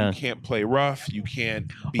careful. Yeah. You can't play rough. You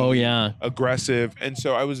can't be Oh, yeah. aggressive. And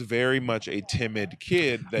so I was very much a timid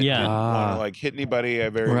kid that Yeah. didn't want to like hit anybody. I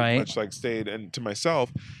very Right. much like stayed to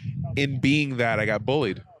myself. In being that, I got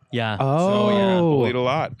bullied. Yeah. Bullied a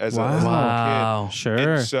lot as a little Wow. kid. Sure.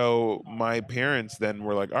 And so my parents then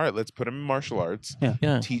were like, all right, let's put him in martial arts.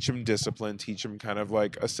 Yeah. Teach him discipline, teach him kind of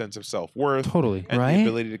like a sense of self-worth. Totally. And Right. the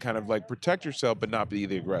ability to kind of like protect yourself but not be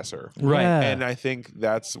the aggressor. Right. Yeah. And I think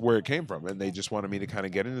that's where it came from. And they just wanted me to kind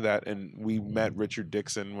of get into that. And we met Richard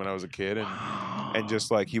Dixon when I was a kid and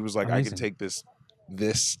just like he was like, I Amazing. can take this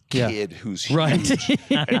Yeah. kid who's huge Right.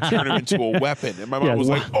 and turn him into a weapon. And my mom Yeah. was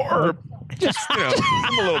like, or just,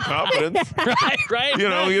 I'm a little confident. right. You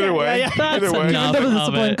know, either way. Either way. enough. Give it the Of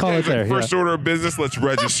discipline, it. call it It's like, there. first order of business, let's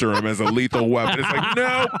register him as a lethal weapon. It's like,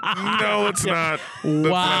 no, it's not. Let's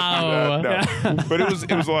Wow. not do that. No. But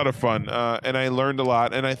it was a lot of fun, and I learned a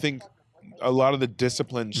lot. And I think a lot of the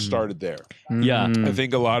discipline started there. Yeah. I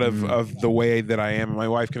think a lot of the way that I am, and my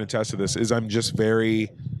wife can attest to this, is I'm just very,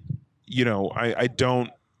 I don't.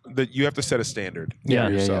 That you have to set a standard Yeah.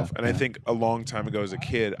 for Yeah, yourself, and I think a long time ago as a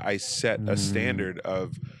kid, I set a standard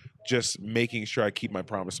of just making sure I keep my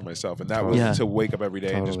promise to myself, and that was Yeah. to wake up every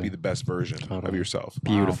day and just Totally. be the best version of yourself.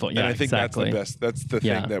 Beautiful. And Yeah. I think exactly. that's the best. That's the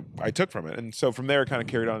Yeah. thing that I took from it, and so from there, it kind of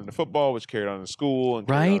carried on into football, which carried on into school, and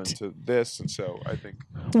carried on Right. into this, and so I think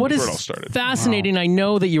What that's is where it all started. fascinating, I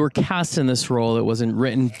know that you were cast in this role, it wasn't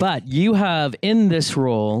written, but you have, in this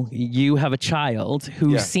role, you have a child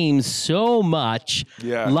who Yeah. seems so much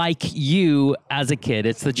Yeah. like you as a kid.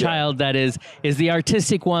 It's the child that is the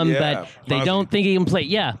artistic one, Yeah, but they Mozzie. don't think he can play.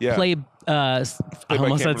 Yeah, Yeah. play, I by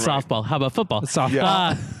almost said Cameron Wright. softball. How about football? Softball.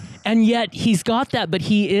 Yeah. And yet he's got that, but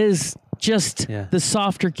he is just Yeah. the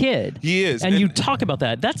softer kid. He is, And and- you talk about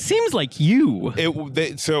that. That seems like you.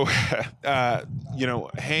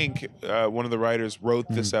 Hank, one of the writers, wrote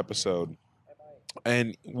this episode,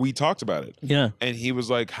 and we talked about it. Yeah. And he was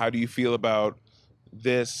like, "How do you feel about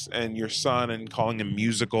this and your son and calling him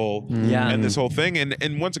musical Yeah. and this whole thing?"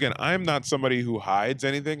 And once again, I'm not somebody who hides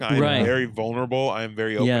anything. I'm Right. very vulnerable. I'm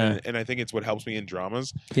very open, Yeah. and I think it's what helps me in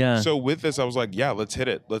dramas. Yeah. So with this, I was like, "Yeah, let's hit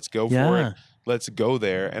it. Let's go for Yeah. it." Let's go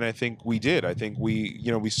there. And I think we did. I think we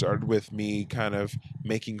started with me kind of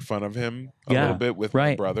making fun of him a Yeah, little bit with my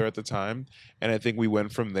right. brother at the time. And I think we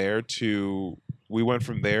went from there to,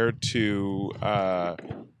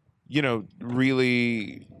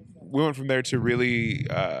 really,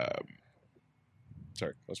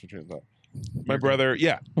 sorry, lost my train of thought. My brother,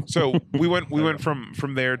 yeah. So we went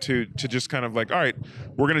from there to just kind of like, all right,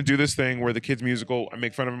 we're gonna do this thing where the kid's musical. I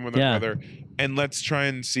make fun of him with my Yeah. brother, and let's try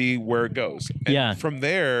and see where it goes. And Yeah. From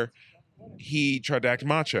there, he tried to act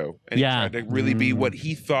macho, and Yeah. he tried to really be what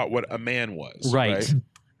he thought what a man was. Right.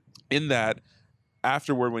 In that,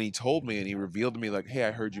 afterward, when he told me and he revealed to me like, "Hey,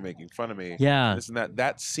 I heard you making fun of me." Yeah. This and that.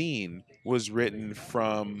 That scene was written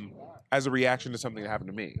as a reaction to something that happened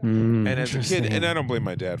to me. Mm. And as a kid, and I don't blame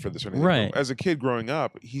my dad for this or anything. Right. But as a kid growing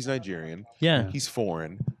up, he's Nigerian. Yeah. He's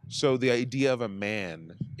foreign. So the idea of a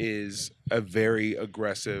man is a very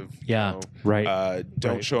aggressive, Yeah. Right.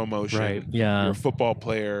 don't Right. show emotion. Right. Yeah. You're a football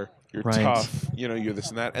player. You're Right. tough. You're this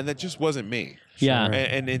and that. And that just wasn't me. Yeah.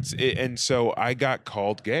 And so I got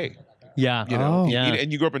called gay. Yeah. Oh. Yeah.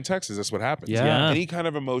 And you grew up in Texas. That's what happens. Yeah. Yeah. Any kind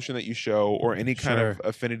of emotion that you show or any kind Sure. of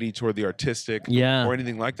affinity toward the artistic Yeah. or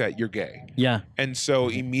anything like that, you're gay. Yeah. And so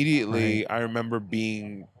immediately I remember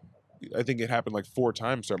I think it happened like 4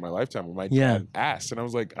 times during my lifetime where my Yeah. dad asked, and I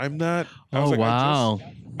was like, I'm not. I Oh, was like, wow.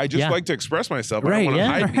 I just Yeah. like to express myself. I Right. don't want to Yeah.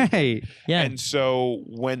 hide anything. Right. Yeah. And so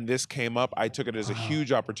when this came up, I took it as a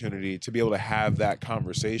huge opportunity to be able to have that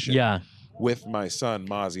conversation Yeah. with my son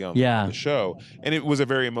Mozzie on Yeah. the show, and it was a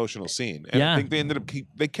very emotional scene. And Yeah. I think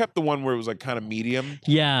they kept the one where it was like kind of medium,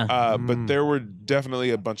 Yeah. but there were definitely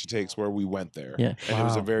a bunch of takes where we went there. Yeah. And it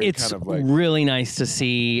was a very It's kind of like really nice to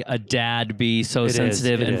see a dad be so It is,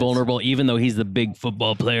 sensitive it and is. vulnerable, even though he's the big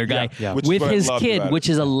football player guy, Yeah. Which is with what I his loved kid, about it. which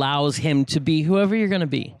is allows him to be whoever you're going to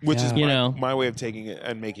be. which is Yeah. You my, know. my way of taking it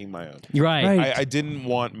and making my own. Right. Right. I didn't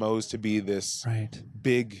want Mose to be this Right.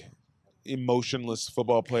 big, emotionless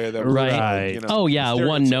football player that was Right. like, Oh, yeah,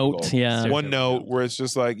 one note, stereotypical. yeah. One note where it's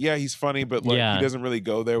just like, yeah, he's funny, but like Yeah. he doesn't really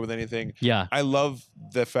go there with anything. Yeah. I love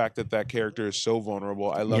the fact that character is so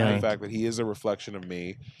vulnerable. I love Yeah. the fact that he is a reflection of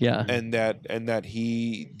me, Yeah. and that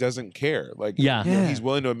he doesn't care. Like, Yeah. you know, Yeah. he's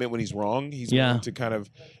willing to admit when he's wrong. He's Yeah. willing to kind of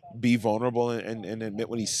be vulnerable and admit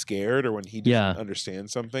when he's scared or when he doesn't understand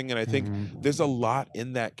something. And I think there's a lot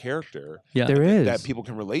in that character There is. that people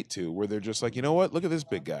can relate to, where they're just like, you know what, look at this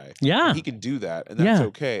big guy. Yeah. He can do that, and that's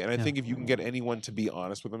okay. And I think if you can get anyone to be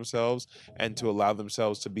honest with themselves and to allow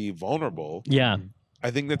themselves to be vulnerable, I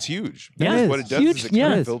think that's huge. Yeah, Because what it does huge, is it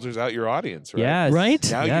kind of filters out your audience, right? Yes.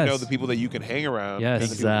 Right? Now you know the people that you can hang around. Yes. and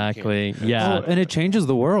the people that you Exactly. can't. Yeah. Oh, and it changes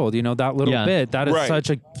the world, that little bit. That is Right. such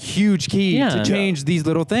a huge key to change these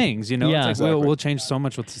little things, Yeah. It's like Exactly. we'll change so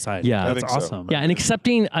much with society. Yeah. I That's think so. awesome. Yeah, and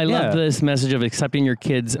accepting, I love Yeah. this message of accepting your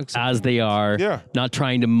kids as they are, not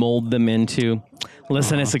trying to mold them into.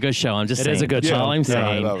 Listen, it's a good show. I'm just saying. It is a good That's show. all I'm Yeah,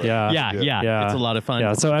 saying. I love it. Yeah. It's a lot of fun.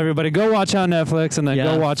 Yeah, so everybody go watch on Netflix and then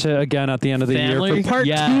go watch it again at the end of the year for part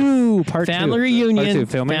two. Family Reunion.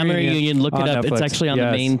 Family Reunion. Look on it up. Netflix. It's actually on the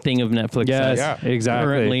Yes. main thing of Netflix. Yes, Yeah. exactly.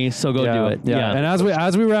 Currently, so go do it. Yeah. And as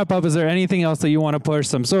we wrap up, is there anything else that you want to push?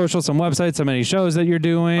 Some social, some websites, some any shows that you're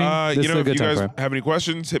doing? This is a If good you time guys for it. have any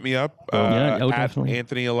questions, hit me up. Yeah, at definitely.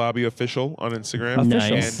 Anthony Alabi Official on Instagram.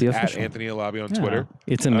 Official. Nice. The And official. at Anthony Alabi on Twitter.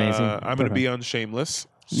 It's amazing. I'm going to be on Shameless.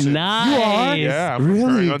 soon. Nice. Yeah, I'm Really?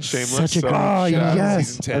 referring on Shameless. Such a so good Oh, shout out to yes.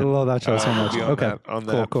 season 10. I love that show so I'll much. be on Okay. that,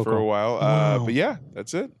 Cool, for a while. Wow. But yeah,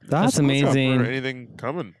 that's it. That's Look out amazing. for anything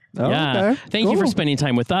coming. Oh, Yeah. okay. Thank you for Cool. spending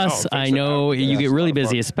time with us. Oh, I thanks for know having me. you Yeah, get it's a really lot of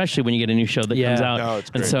busy, fun. especially when you get a new show that Yeah. comes out. No, it's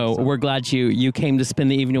and great. so we're glad you came to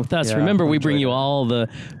spend the evening with us. Yeah, Remember, we bring enjoyed you it. all the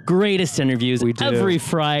greatest interviews We do. every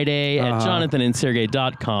Friday at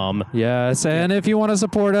jonathanandsergey.com. Yes, and if you want to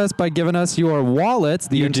support us by giving us your wallets,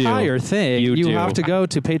 the You do. entire thing, You do. have to go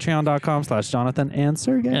to patreon.com/Jonathan and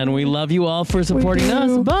Sergey. And we love you all for supporting do.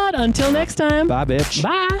 us. But until next time, Bye, bitch.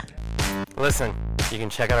 bye. Listen, you can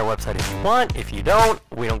check out our website if you want. If you don't,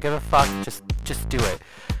 we don't give a fuck. Just do it.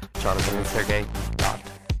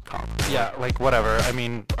 JonathanandSergey.com. Yeah, like whatever. I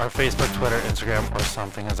mean, our Facebook, Twitter, Instagram, or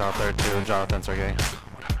something is out there too. Jonathan Sergey.